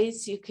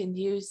nowadays you can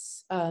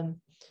use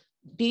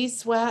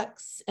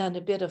beeswax and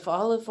a bit of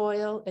olive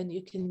oil, and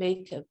you can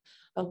make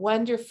a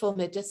wonderful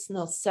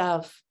medicinal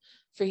salve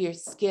for your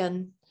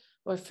skin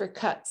or for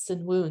cuts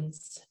and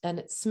wounds. And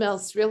it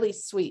smells really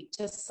sweet,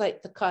 just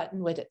like the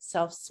cottonwood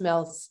itself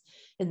smells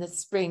in the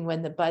spring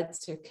when the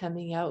buds are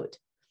coming out.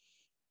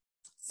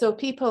 So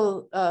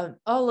people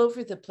all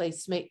over the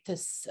place make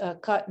this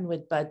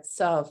cottonwood bud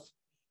salve.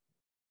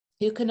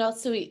 You can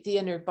also eat the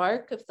inner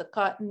bark of the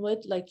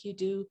cottonwood like you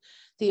do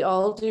the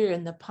alder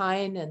and the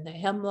pine and the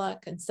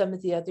hemlock and some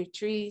of the other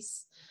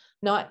trees,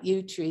 not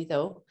yew tree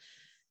though.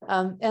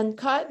 And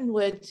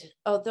cottonwood,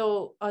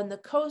 although on the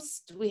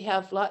coast we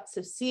have lots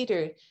of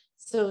cedar,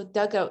 so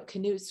dugout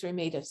canoes were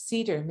made of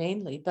cedar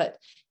mainly, but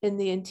in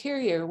the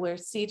interior where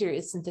cedar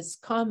isn't as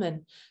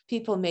common,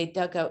 people made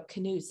dugout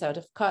canoes out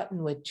of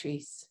cottonwood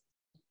trees.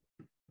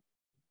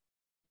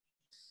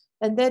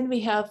 And then we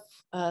have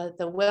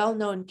the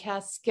well-known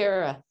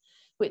cascara,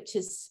 which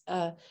is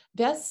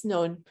best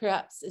known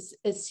perhaps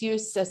is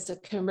used as a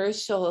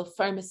commercial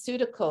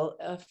pharmaceutical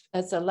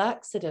as a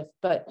laxative,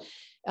 but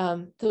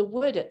the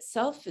wood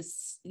itself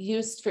is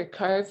used for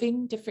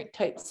carving different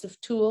types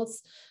of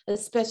tools,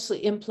 especially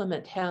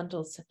implement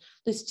handles.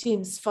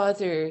 Luschiim's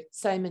father,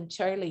 Simon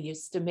Charlie,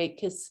 used to make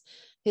his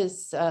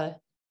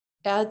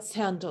adze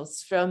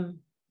handles from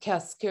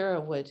cascara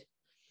wood.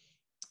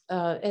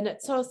 And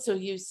it's also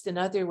used in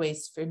other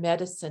ways for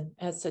medicine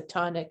as a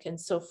tonic and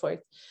so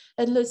forth.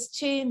 And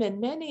Luschiim and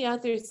many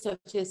others of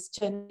his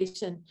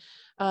generation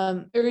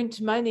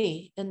earned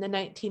money in the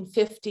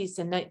 1950s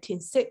and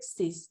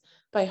 1960s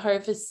by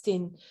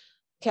harvesting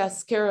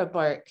cascara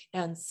bark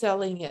and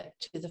selling it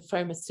to the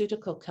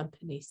pharmaceutical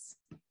companies.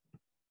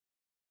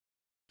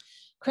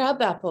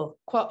 Crabapple,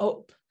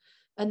 Quw'utsun,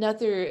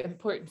 another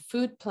important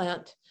food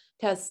plant.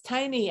 It has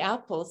tiny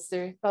apples.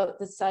 They're about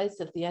the size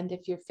of the end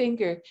of your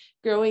finger,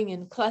 growing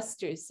in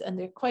clusters, and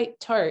they're quite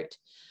tart.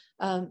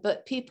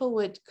 But people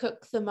would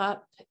cook them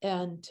up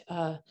and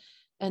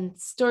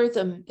store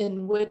them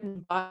in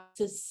wooden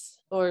boxes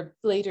or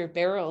later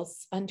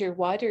barrels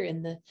underwater.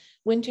 In the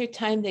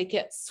wintertime, they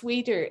get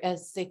sweeter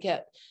as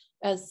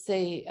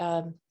they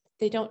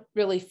don't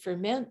really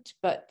ferment,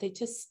 but they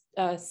just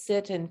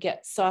sit and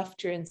get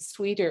softer and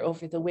sweeter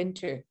over the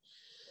winter.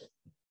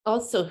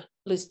 Also,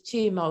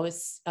 Luschiim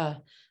always,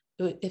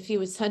 if he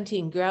was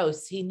hunting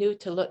grouse, he knew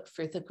to look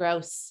for the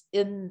grouse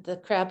in the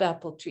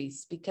crabapple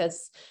trees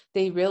because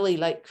they really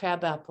like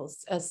crab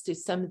apples, as do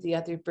some of the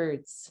other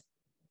birds.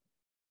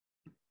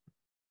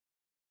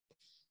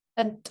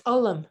 And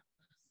Ullum,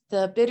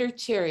 the bitter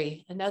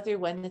cherry, another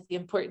one of the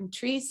important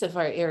trees of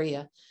our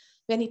area.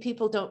 Many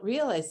people don't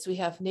realize we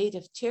have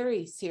native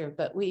cherries here,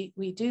 but we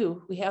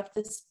do. We have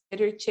this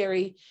bitter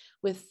cherry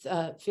with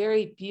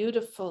very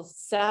beautiful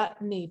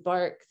satiny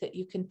bark that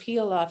you can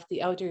peel off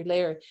the outer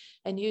layer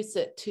and use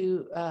it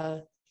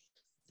to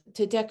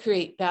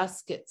decorate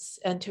baskets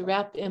and to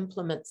wrap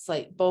implements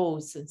like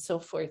bows and so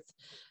forth.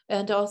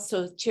 And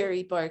also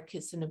cherry bark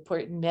is an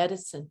important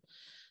medicine.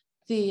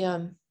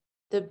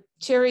 The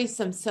cherries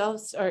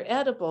themselves are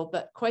edible,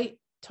 but quite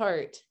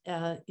tart.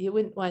 You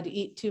wouldn't want to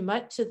eat too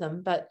much of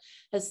them, but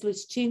as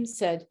Luschiim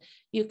said,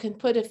 you can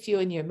put a few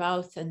in your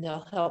mouth and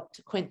they'll help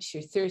to quench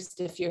your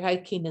thirst if you're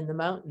hiking in the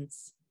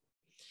mountains.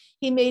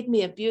 He made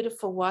me a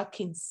beautiful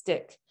walking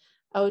stick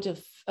out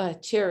of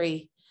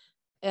cherry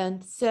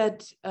and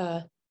said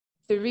the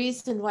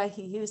reason why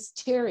he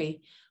used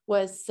cherry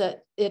was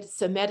that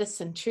it's a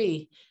medicine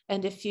tree.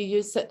 And if you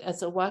use it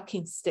as a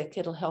walking stick,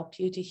 it'll help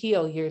you to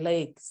heal your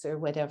legs or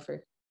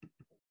whatever.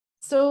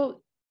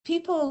 So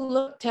people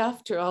looked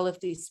after all of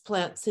these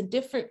plants in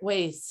different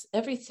ways,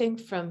 everything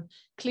from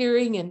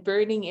clearing and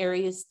burning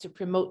areas to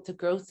promote the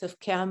growth of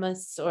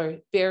camas or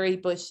berry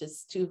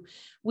bushes, to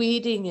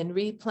weeding and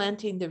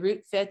replanting the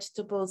root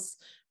vegetables,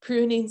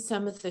 pruning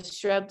some of the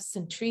shrubs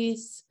and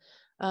trees,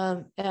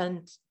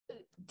 and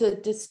the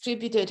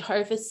distributed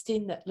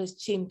harvesting that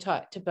Luschiim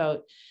talked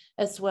about,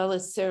 as well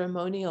as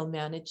ceremonial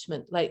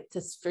management, like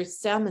this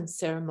first salmon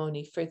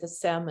ceremony for the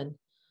salmon.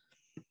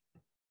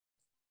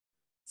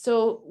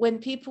 So when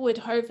people would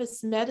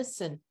harvest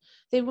medicine,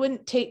 they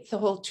wouldn't take the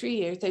whole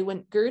tree or they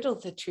wouldn't girdle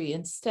the tree.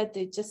 Instead,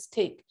 they just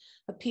take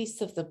a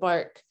piece of the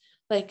bark,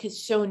 like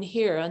is shown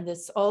here on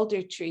this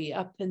alder tree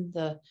up in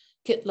the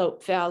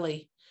Kitlope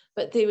Valley.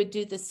 But they would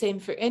do the same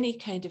for any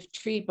kind of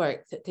tree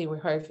bark that they were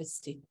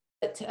harvesting.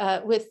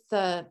 But with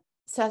the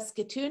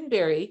Saskatoon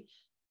berry,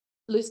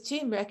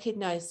 Luschiim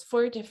recognized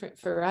 4 different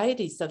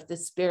varieties of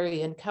this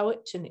berry in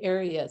Quw'utsun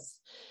areas.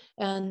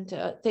 And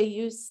they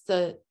use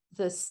the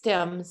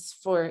stems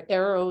for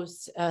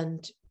arrows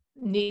and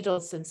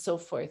needles and so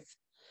forth.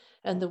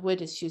 And the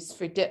wood is used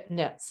for dip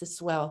nets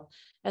as well.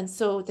 And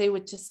so they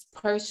would just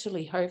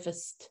partially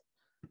harvest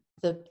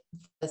the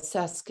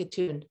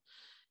Saskatoon.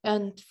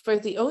 And for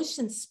the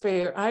ocean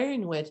spray or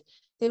ironwood,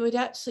 they would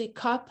actually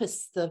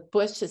coppice the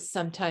bushes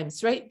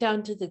sometimes right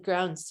down to the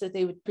ground. So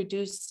they would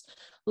produce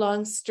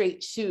long,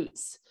 straight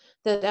shoots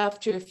that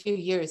after a few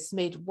years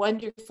made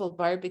wonderful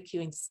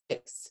barbecuing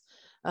sticks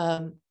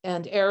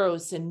and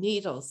arrows and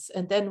needles.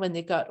 And then when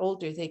they got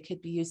older, they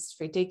could be used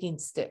for digging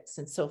sticks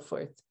and so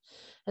forth.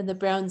 And the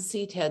brown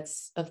seed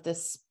heads of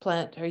this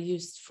plant are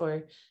used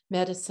for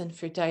medicine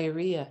for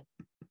diarrhea.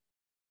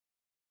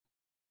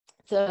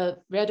 The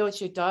red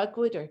osier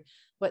dogwood, or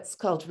what's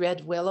called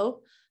red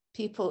willow,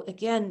 people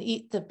again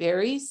eat the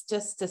berries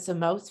just as a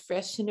mouth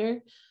freshener,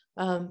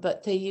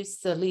 but they use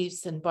the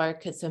leaves and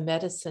bark as a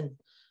medicine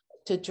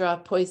to draw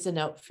poison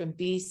out from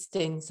bee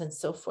stings and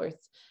so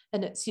forth.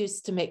 And it's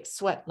used to make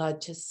sweat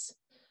lodges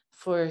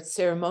for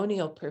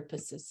ceremonial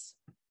purposes.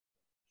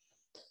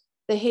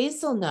 The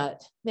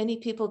hazelnut, many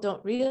people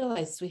don't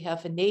realize we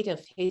have a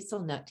native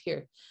hazelnut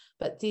here,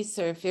 but these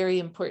are very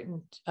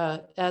important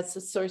as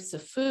a source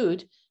of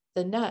food,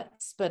 the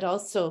nuts, but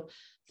also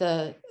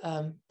the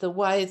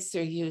withes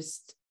are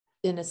used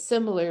in a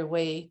similar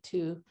way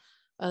to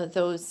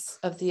those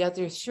of the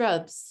other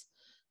shrubs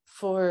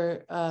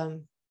for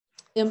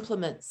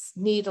implements,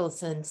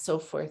 needles, and so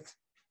forth.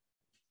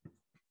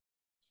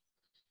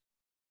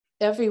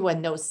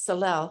 Everyone knows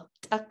salal,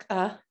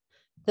 taka.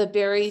 The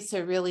berries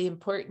are really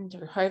important,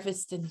 or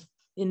harvested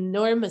in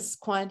enormous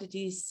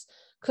quantities,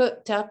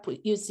 cooked up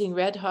using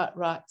red hot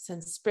rocks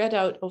and spread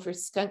out over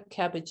skunk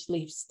cabbage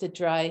leaves to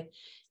dry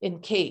in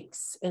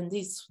cakes. And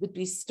these would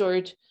be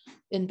stored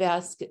in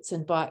baskets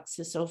and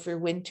boxes over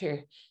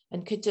winter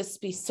and could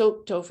just be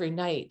soaked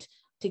overnight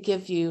to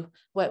give you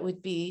what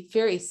would be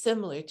very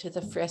similar to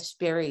the fresh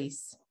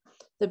berries.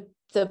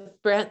 The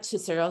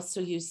branches are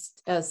also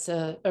used as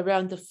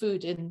around the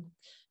food in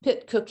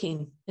pit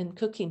cooking, in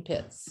cooking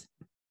pits.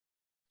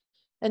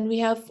 And we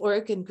have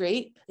Oregon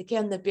grape.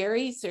 Again, the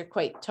berries are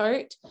quite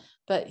tart,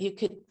 but you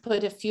could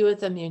put a few of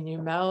them in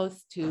your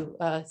mouth to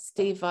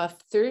stave off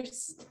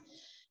thirst.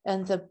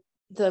 And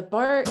the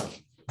bark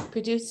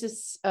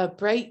produces a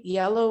bright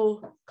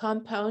yellow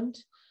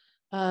compound,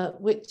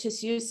 which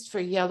is used for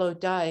yellow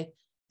dye,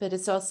 but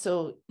it's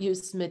also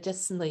used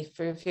medicinally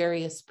for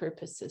various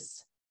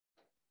purposes.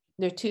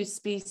 There are 2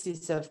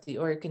 species of the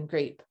Oregon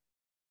grape,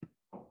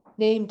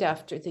 named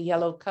after the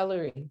yellow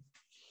coloring.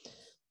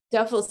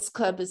 Devil's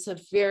Club is a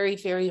very,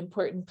 very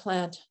important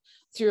plant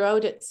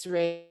throughout its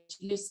range,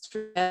 used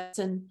for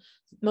medicine,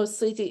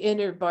 mostly the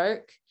inner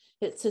bark.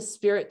 It's a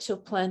spiritual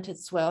plant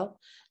as well.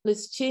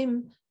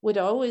 Luschiim would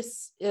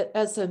always,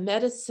 as a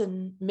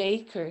medicine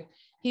maker,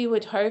 he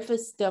would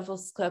harvest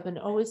Devil's Club and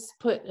always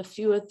put a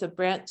few of the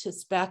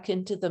branches back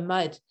into the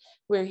mud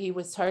where he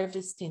was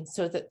harvesting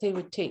so that they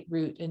would take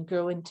root and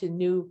grow into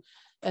new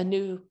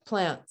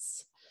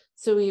plants.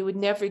 So he would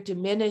never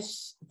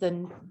diminish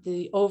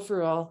the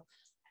overall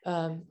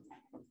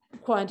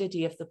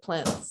quantity of the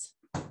plants.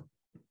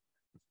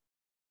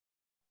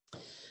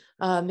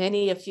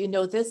 Many of you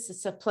know this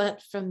is a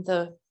plant from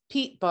the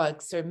peat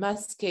bogs or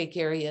muskeg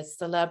areas,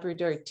 the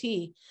Labrador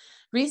tea,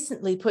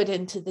 recently put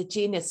into the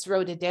genus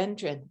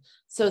Rhododendron.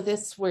 So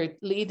this word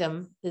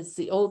ledum is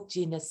the old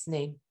genus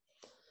name,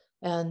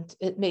 and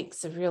it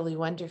makes a really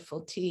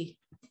wonderful tea.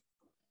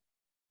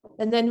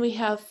 And then we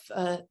have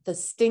the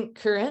stink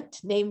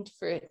currant, named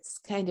for its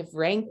kind of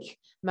rank,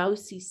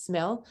 mousy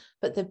smell,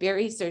 but the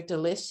berries are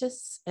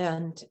delicious,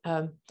 and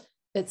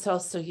it's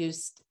also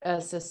used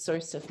as a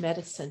source of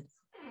medicine.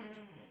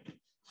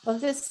 Well,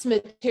 this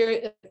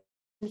material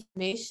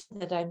information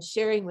that I'm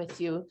sharing with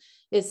you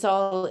is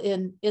all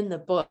in the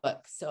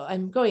book. So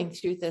I'm going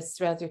through this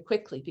rather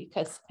quickly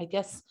because I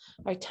guess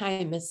our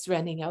time is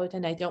running out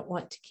and I don't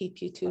want to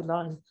keep you too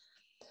long.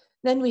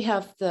 Then we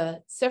have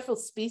the several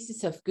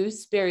species of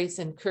gooseberries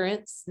and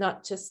currants,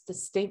 not just the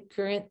stink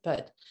currant,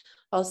 but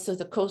also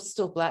the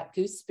coastal black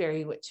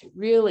gooseberry, which are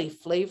really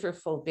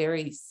flavorful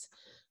berries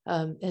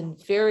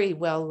and very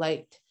well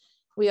liked.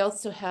 We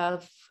also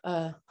have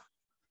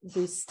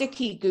the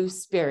sticky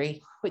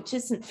gooseberry, which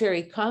isn't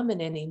very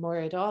common anymore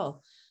at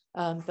all.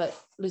 But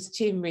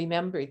Luschiim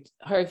remembered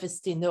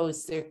harvesting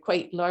those. They're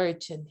quite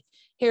large and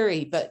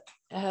hairy, but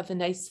have a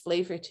nice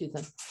flavor to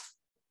them.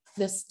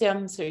 The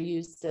stems are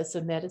used as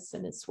a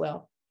medicine as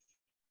well.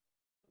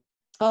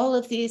 All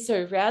of these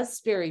are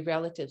raspberry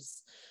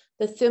relatives.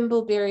 The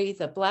thimbleberry,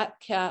 the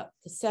blackcap,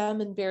 the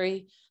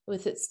salmonberry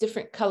with its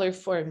different color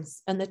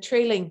forms, and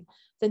the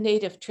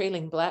native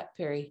trailing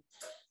blackberry.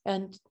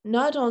 And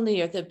not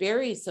only are the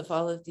berries of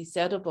all of these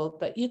edible,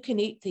 but you can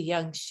eat the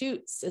young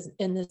shoots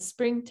in the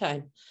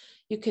springtime.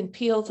 You can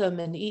peel them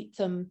and eat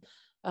them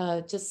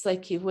just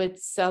like you would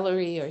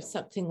celery or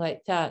something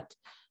like that.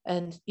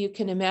 And you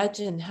can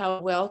imagine how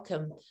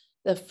welcome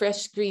the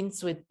fresh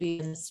greens would be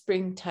in the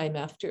springtime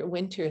after a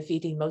winter of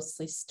eating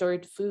mostly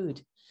stored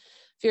food.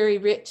 Very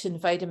rich in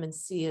vitamin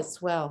C as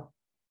well.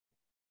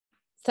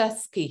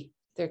 Thusky,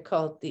 they're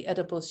called, the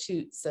edible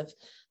shoots of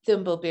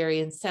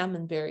thimbleberry and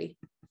salmonberry.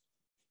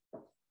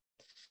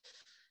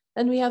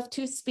 And we have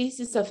 2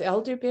 species of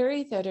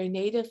elderberry that are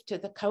native to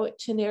the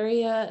Quw'utsun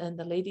area and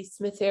the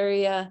Ladysmith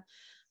area.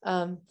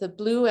 The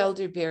blue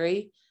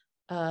elderberry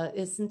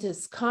isn't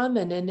as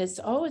common and is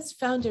always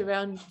found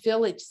around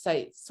village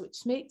sites,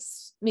 which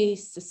makes me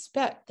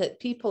suspect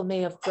that people may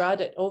have brought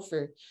it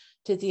over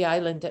to the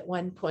island at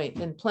one point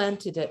and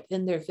planted it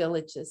in their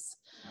villages.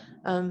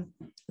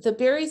 The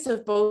berries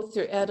of both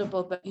are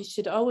edible, but you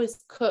should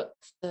always cook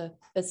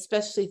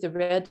especially the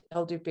red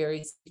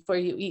elderberries before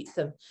you eat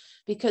them,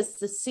 because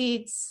the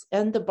seeds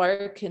and the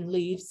bark and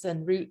leaves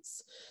and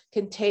roots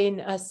contain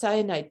a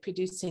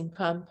cyanide-producing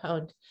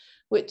compound,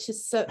 which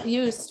is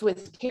used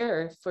with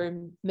care for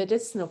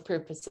medicinal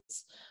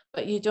purposes,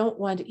 but you don't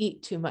want to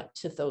eat too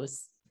much of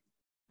those.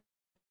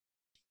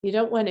 You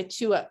don't want to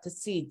chew up the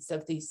seeds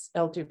of these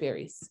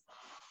elderberries.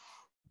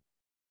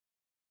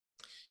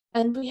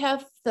 And we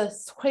have the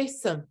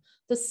Quw'utsun,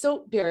 the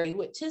soapberry,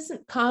 which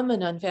isn't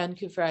common on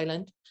Vancouver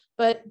Island,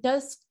 but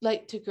does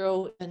like to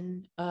grow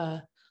in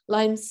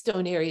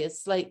limestone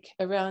areas, like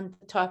around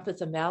the top of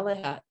the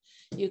Malahat.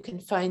 You can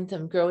find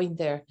them growing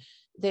there.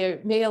 They're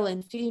male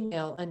and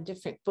female on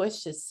different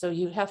bushes, so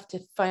you have to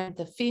find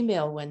the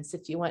female ones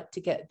if you want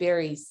to get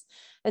berries.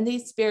 And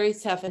these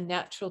berries have a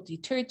natural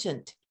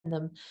detergent in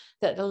them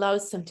that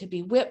allows them to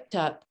be whipped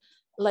up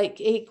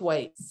like egg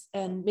whites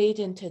and made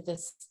into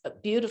this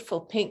beautiful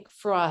pink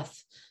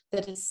froth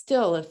that is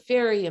still a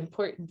very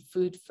important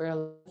food for a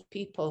lot of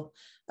people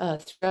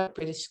throughout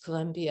British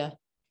Columbia.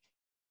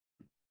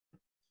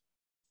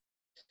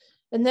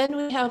 And then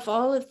we have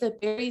all of the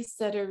berries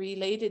that are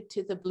related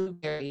to the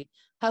blueberry,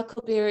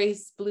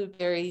 huckleberries,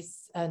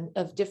 blueberries, and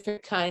of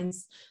different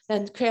kinds,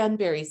 and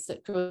cranberries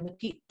that grow in the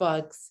peat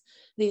bogs.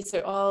 These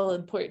are all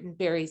important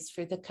berries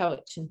for the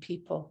Quw'utsun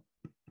people.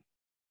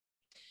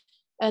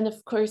 And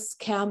of course,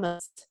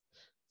 camas,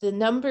 the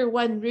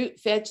 #1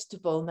 root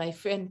vegetable, my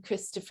friend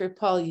Christopher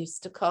Paul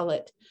used to call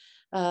it.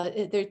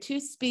 There are 2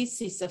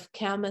 species of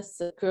camas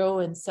that grow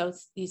in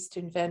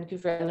southeastern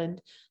Vancouver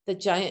Island, the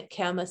giant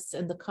camas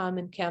and the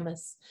common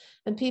camas.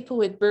 And people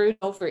would burn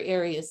over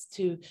areas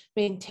to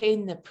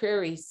maintain the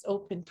prairies,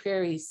 open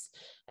prairies.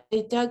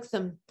 They dug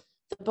them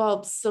the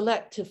bulbs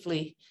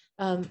selectively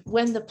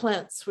when the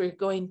plants were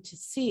going to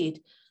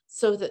seed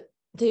so that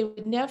they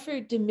would never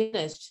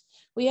diminish.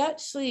 We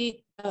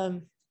actually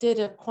did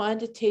a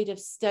quantitative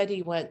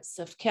study once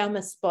of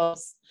camas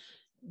bulbs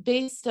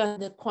based on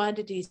the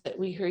quantities that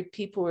we heard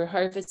people were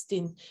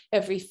harvesting.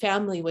 Every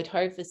family would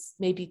harvest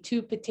maybe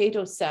 2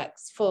 potato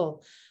sacks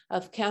full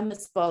of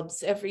camas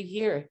bulbs every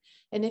year.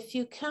 And if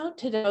you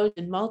count it out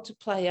and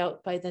multiply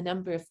out by the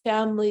number of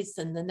families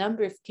and the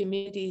number of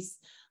communities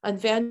on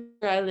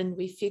Vancouver Island,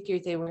 we figure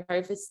they were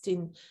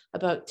harvesting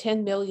about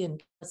 10 million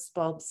camas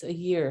bulbs a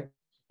year,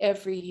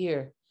 every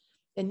year.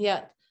 And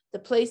yet the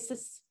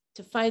places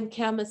to find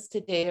camas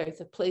today are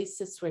the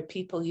places where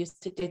people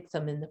used to dig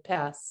them in the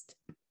past.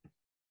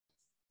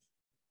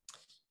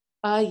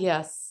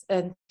 Yes,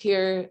 and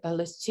here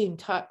Lushiim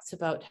talks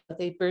about how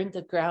they burned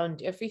the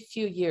ground every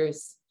few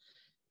years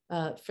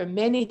from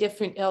many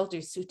different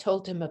elders who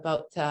told him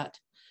about that.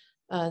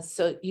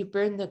 So you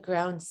burn the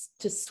ground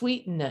to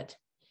sweeten it,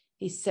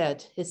 he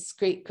said, his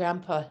great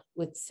grandpa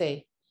would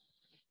say.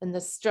 And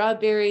the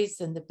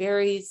strawberries and the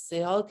berries,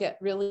 they all get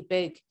really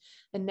big.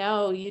 And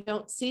now you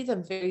don't see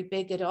them very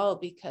big at all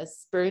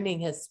because burning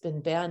has been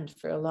banned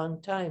for a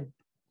long time.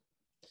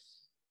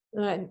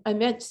 I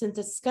mentioned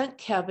the skunk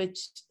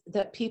cabbage,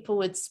 that people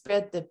would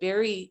spread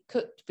the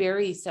cooked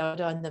berries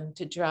out on them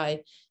to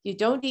dry. You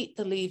don't eat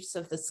the leaves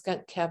of the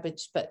skunk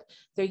cabbage, but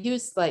they're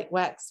used like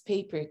wax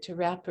paper to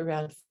wrap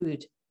around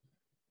food.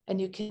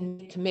 And you can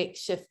make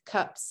makeshift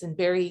cups and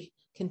berry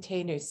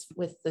containers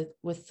with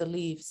the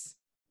leaves.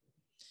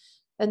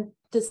 And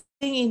the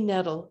stinging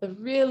nettle, a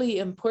really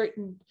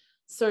important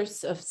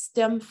source of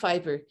stem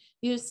fiber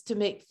used to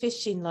make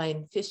fishing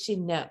line,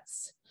 fishing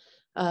nets.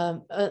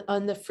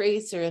 On the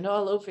Fraser and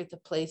all over the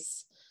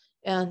place,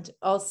 and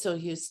also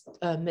used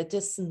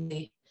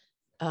medicinally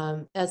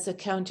as a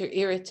counter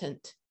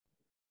irritant.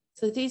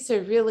 So these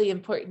are really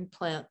important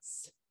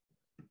plants.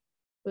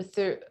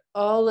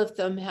 All of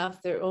them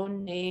have their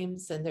own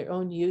names and their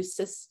own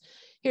uses.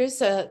 Here's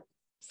a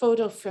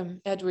photo from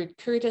Edward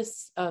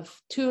Curtis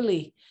of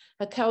Thule,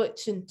 a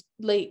Quw'utsun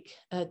Lake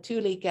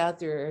Thule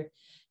gatherer,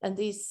 and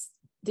these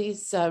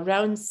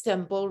round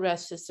stem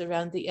bulrushes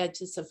around the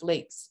edges of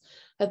lakes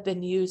have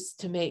been used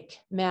to make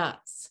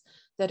mats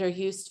that are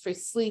used for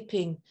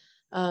sleeping,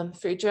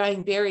 for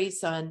drying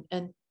berries on,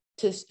 and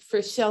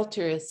for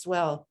shelter as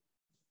well.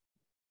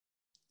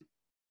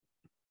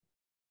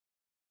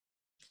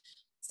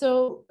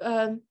 So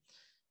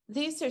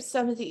these are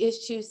some of the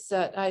issues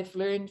that I've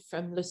learned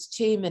from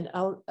Luschiim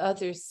and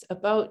others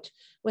about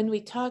when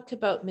we talk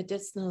about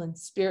medicinal and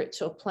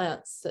spiritual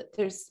plants, that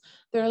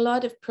there are a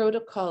lot of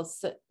protocols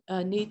that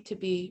need to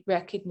be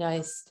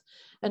recognized.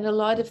 And a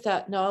lot of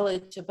that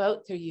knowledge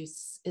about their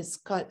use is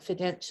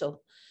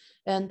confidential.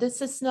 And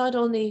this is not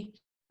only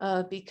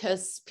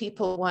because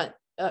people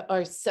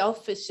are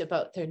selfish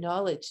about their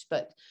knowledge,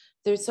 but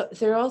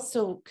they're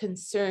also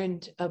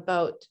concerned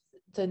about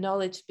the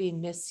knowledge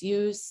being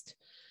misused,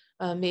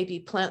 maybe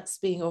plants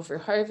being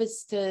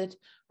over-harvested,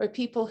 or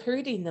people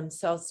hurting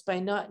themselves by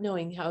not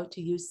knowing how to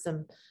use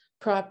them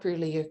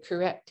properly or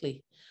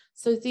correctly.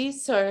 So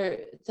these are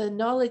the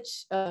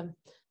knowledge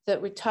that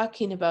we're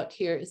talking about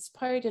here is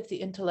part of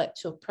the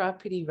intellectual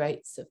property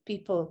rights of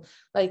people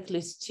like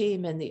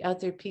Luschiim and the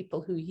other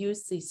people who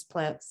use these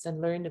plants and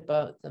learn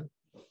about them,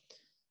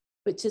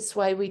 which is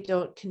why we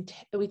don't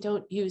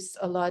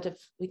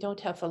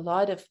have a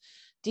lot of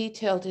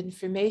detailed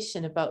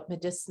information about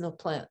medicinal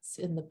plants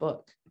in the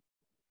book.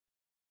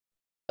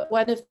 But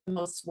one of the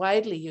most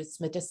widely used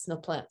medicinal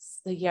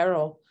plants, the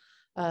yarrow,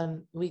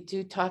 we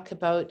do talk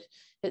about,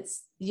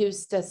 it's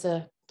used as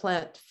a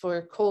plant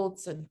for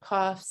colds and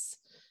coughs,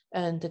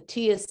 and the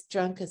tea is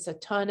drunk as a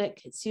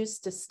tonic. It's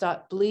used to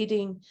stop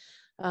bleeding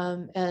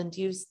and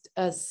used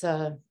as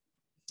an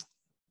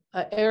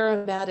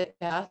aromatic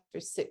bath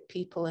for sick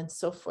people and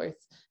so forth,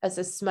 as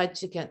a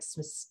smudge against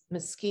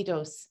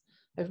mosquitoes.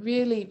 A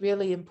really,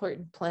 really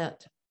important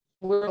plant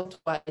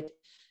worldwide.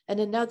 And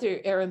another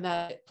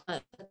aromatic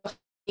plant,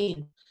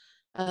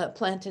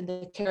 plant in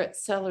the carrot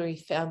celery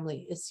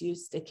family, is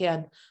used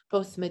again,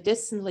 both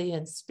medicinally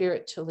and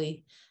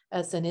spiritually,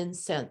 as an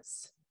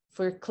incense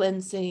for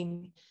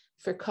cleansing,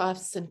 for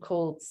coughs and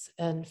colds,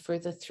 and for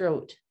the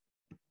throat.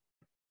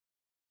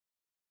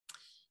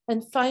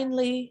 And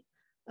finally,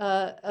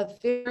 a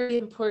very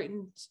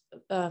important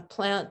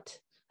plant,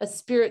 a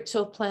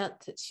spiritual plant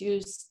that's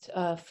used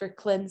for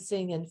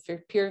cleansing and for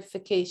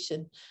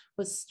purification,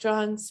 with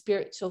strong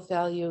spiritual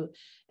value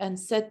and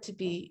said to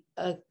be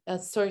a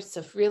source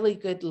of really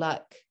good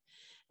luck.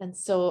 And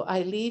so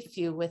I leave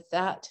you with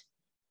that,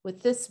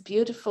 with this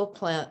beautiful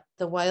plant,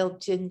 the wild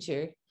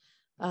ginger,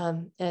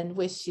 and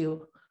wish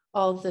you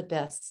all the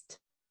best.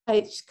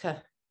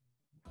 Hul'q'umi'num.